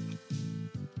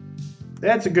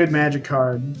 That's a good magic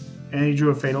card. And he drew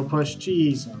a Fatal Push.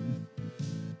 Jeez.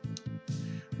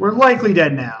 We're likely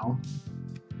dead now.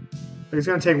 But he's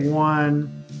going to take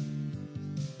 1.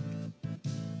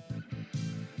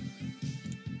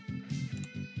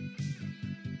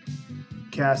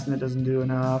 Casting it doesn't do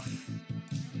enough.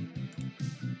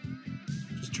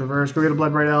 Just Traverse, go get a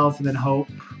Bloodbraid Elf, and then hope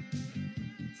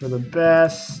for the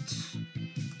best.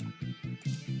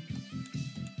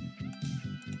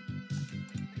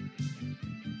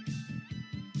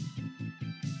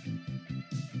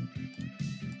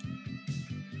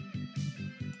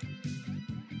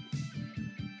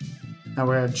 Now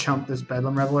we're gonna chump this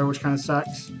Bedlam Reveler, which kind of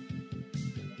sucks.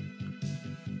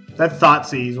 That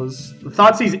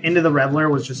Thoughtseize into the Reveler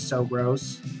was just so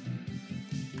gross.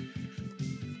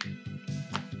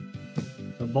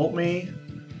 So bolt me.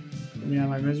 Get me out of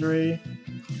my misery.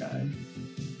 Okay.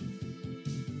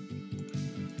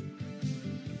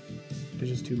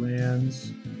 There's just 2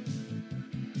 lands.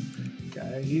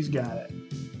 Okay, he's got it.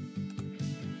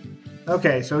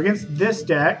 Okay, so against this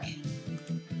deck,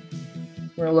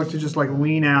 we're gonna look to just like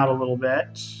lean out a little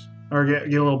bit, or get a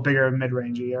little bigger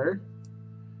mid-range here.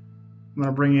 I'm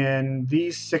gonna bring in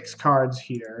these 6 cards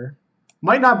here.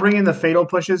 Might not bring in the Fatal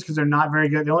Pushes because they're not very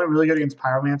good. They're only really good against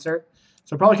Pyromancer,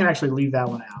 so I probably can actually leave that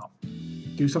one out.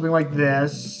 Do something like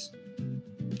this.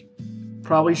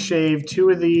 Probably shave 2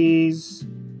 of these,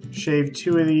 shave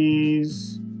 2 of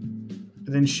these, and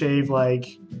then shave like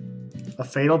a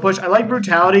Fatal Push. I like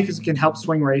Brutality because it can help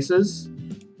swing races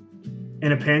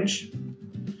in a pinch.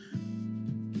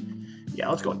 Yeah,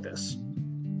 let's go with this.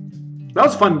 That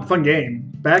was fun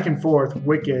game. Back and forth,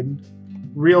 wicked.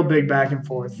 Real big back and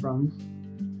forth from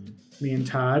me and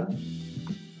Todd.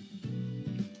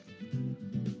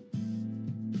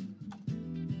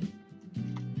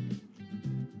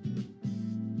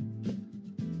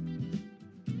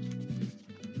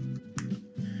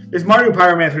 This Mario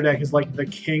Pyromancer deck is like the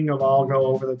king of all go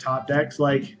over the top decks.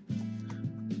 Like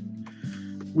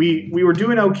we were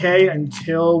doing okay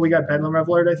until we got Bedlam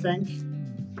Revelord, I think.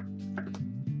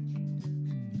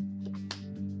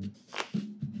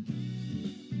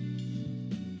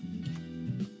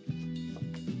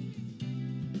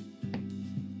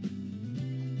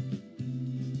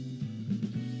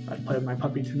 I played with my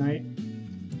puppy tonight.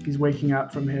 He's waking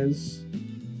up from his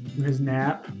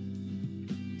nap.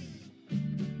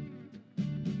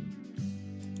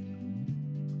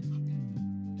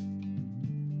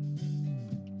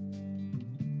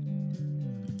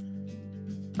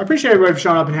 I appreciate everybody for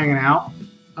showing up and hanging out.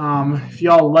 If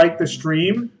y'all like the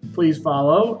stream, please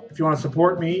follow. If you want to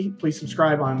support me, please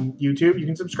subscribe on YouTube. You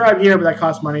can subscribe here, but that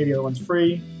costs money. The other one's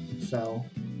free. So,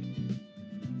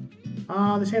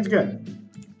 this hand's good.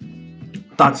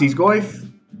 Thoughtseize Goyf.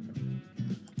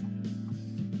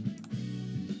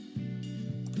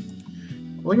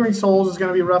 Lingering Souls is going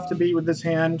to be rough to beat with this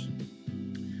hand.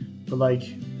 But, like,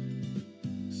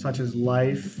 such as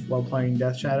life while playing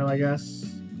Death Shadow, I guess.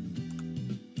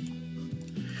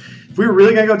 If we were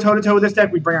really going to go toe-to-toe with this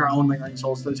deck, we'd bring our own Lingering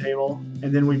Souls to the table,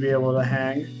 and then we'd be able to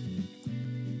hang.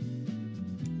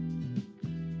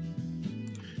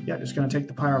 Yeah, just going to take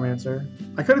the Pyromancer.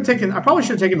 I probably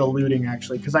should have taken the Looting,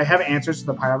 actually, because I have answers to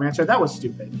the Pyromancer. That was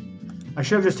stupid. I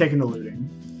should have just taken the Looting.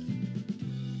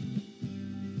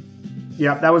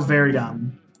 Yeah, that was very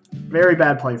dumb. Very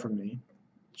bad play from me.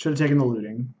 Should have taken the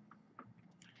Looting.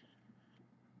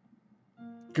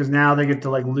 Because now they get to,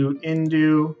 like, loot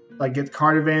into... like get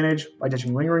card advantage by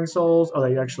ditching Lingering Souls. Oh,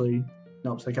 they actually...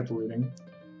 Nope, so they kept the Looting.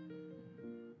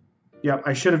 Yep,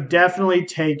 I should have definitely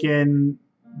taken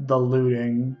the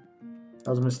Looting. That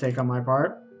was a mistake on my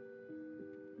part.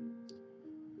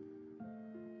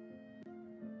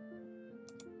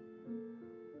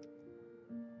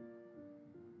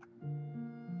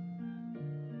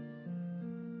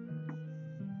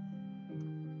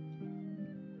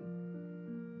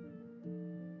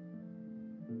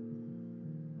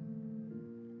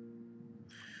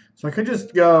 So I could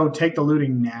just go take the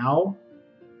Looting now.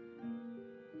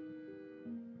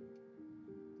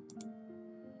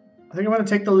 I think I'm going to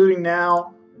take the Looting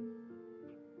now.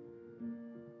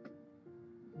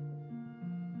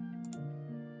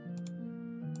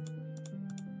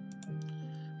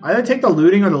 Either take the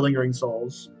Looting or the Lingering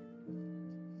Souls.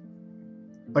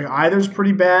 Like, either's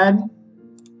pretty bad.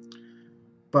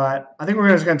 But I think we're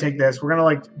just going to take this. We're going to,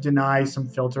 like, deny some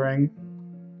filtering.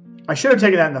 I should have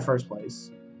taken that in the first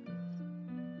place.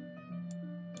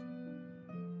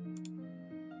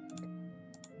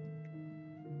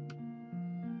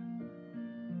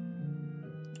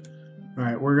 All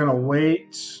right, we're going to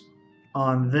wait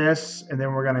on this, and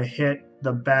then we're going to hit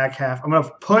the back half. I'm going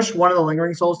to push one of the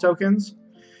Lingering Souls tokens,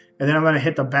 and then I'm going to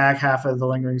hit the back half of the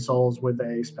Lingering Souls with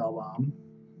a Spell Bomb.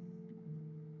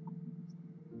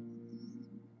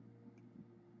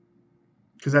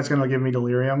 Because that's going to give me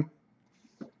Delirium.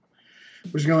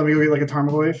 Which is going to let me go get like a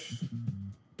Tarmogoyf.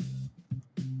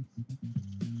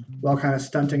 While kind of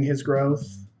stunting his growth.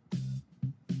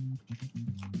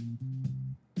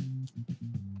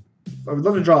 I would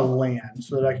love to draw a land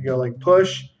so that I could go like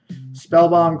push,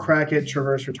 Spellbomb, crack it,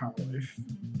 traverse, for Tarmogoyf.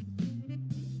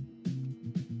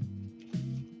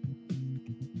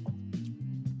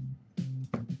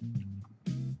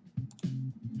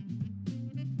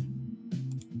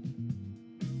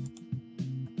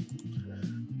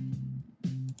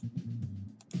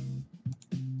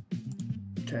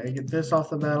 Okay, get this off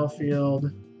the battlefield.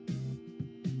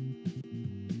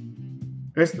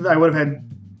 I guess I would have had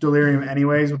Delirium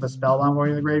anyways with the Spellbomb going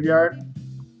in the graveyard.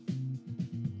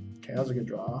 Okay, that was a good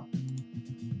draw.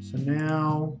 So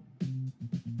now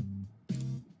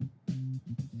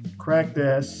crack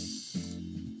this.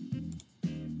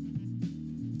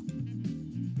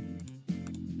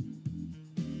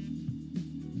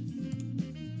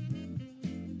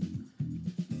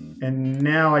 And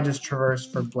now I just traverse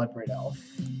for Bloodbraid Elf.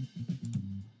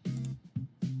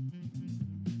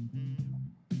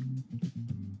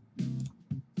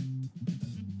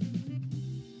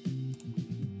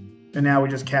 And now we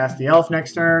just cast the Elf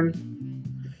next turn.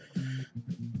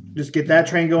 Just get that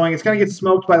train going. It's going to get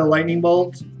smoked by the Lightning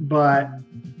Bolt, but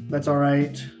that's all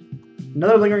right.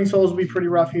 Another Lingering Souls will be pretty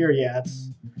rough here. Yeah,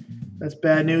 that's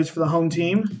bad news for the home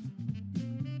team.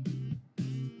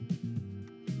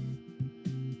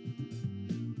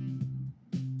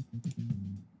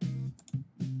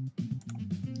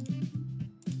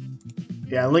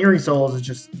 Yeah, Lingering Souls is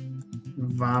just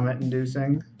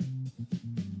vomit-inducing.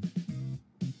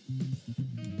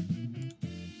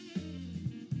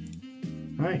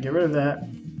 All right, get rid of that.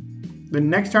 The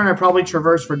next turn, I probably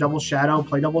traverse for Double Shadow,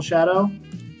 play Double Shadow.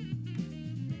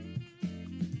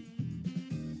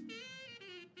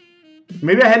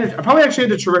 Maybe I probably actually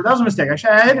had to traverse. That was a mistake.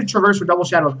 Actually, I had to traverse for Double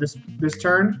Shadow this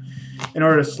turn in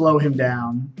order to slow him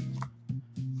down.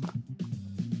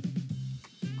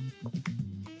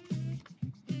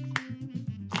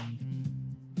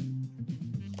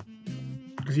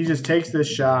 Because he just takes this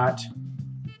shot,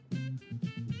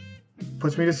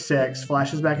 puts me to 6,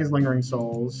 flashes back his Lingering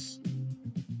Souls,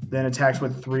 then attacks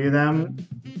with 3 of them,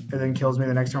 and then kills me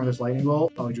the next turn with this Lightning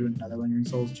Bolt. Oh, he drew another Lingering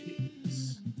Souls.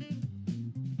 Jeez.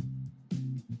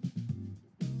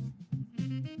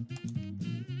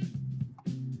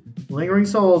 Lingering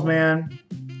Souls, man.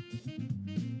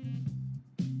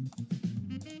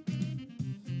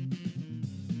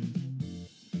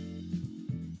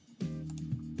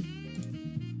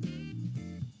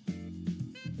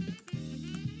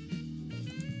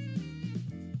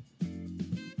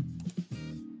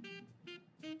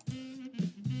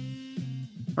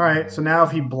 All right, so now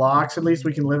if he blocks, at least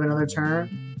we can live another turn.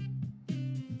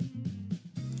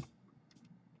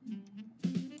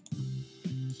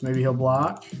 So maybe he'll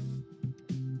block.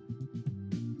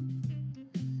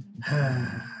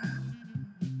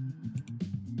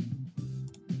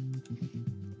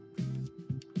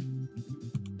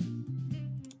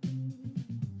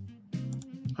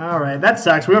 All right, that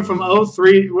sucks. We went from 3-0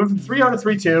 to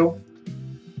 3-2,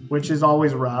 which is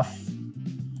always rough.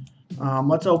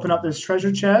 Let's open up this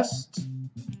treasure chest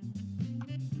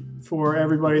for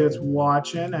everybody that's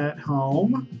watching at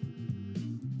home.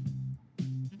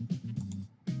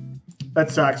 That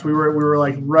sucks. We were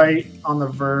like right on the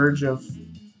verge of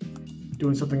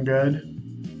doing something good,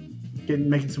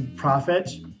 making some profit.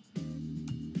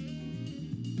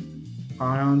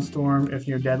 Ion Storm, if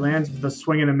near Deadlands, the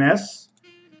swing and a miss.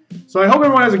 So I hope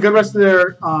everyone has a good rest of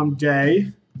their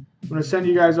day. I'm going to send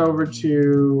you guys over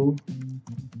to...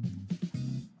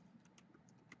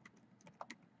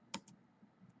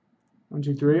 One,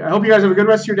 two, three. I hope you guys have a good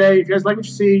rest of your day. If you guys like what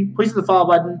you see, please hit the follow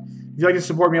button. If you'd like to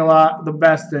support me a lot, the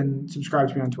best, then subscribe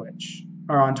to me on Twitch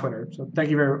or on Twitter. So thank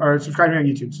you or subscribe to me on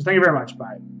YouTube. So thank you very much.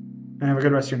 Bye. And have a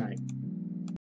good rest of your night.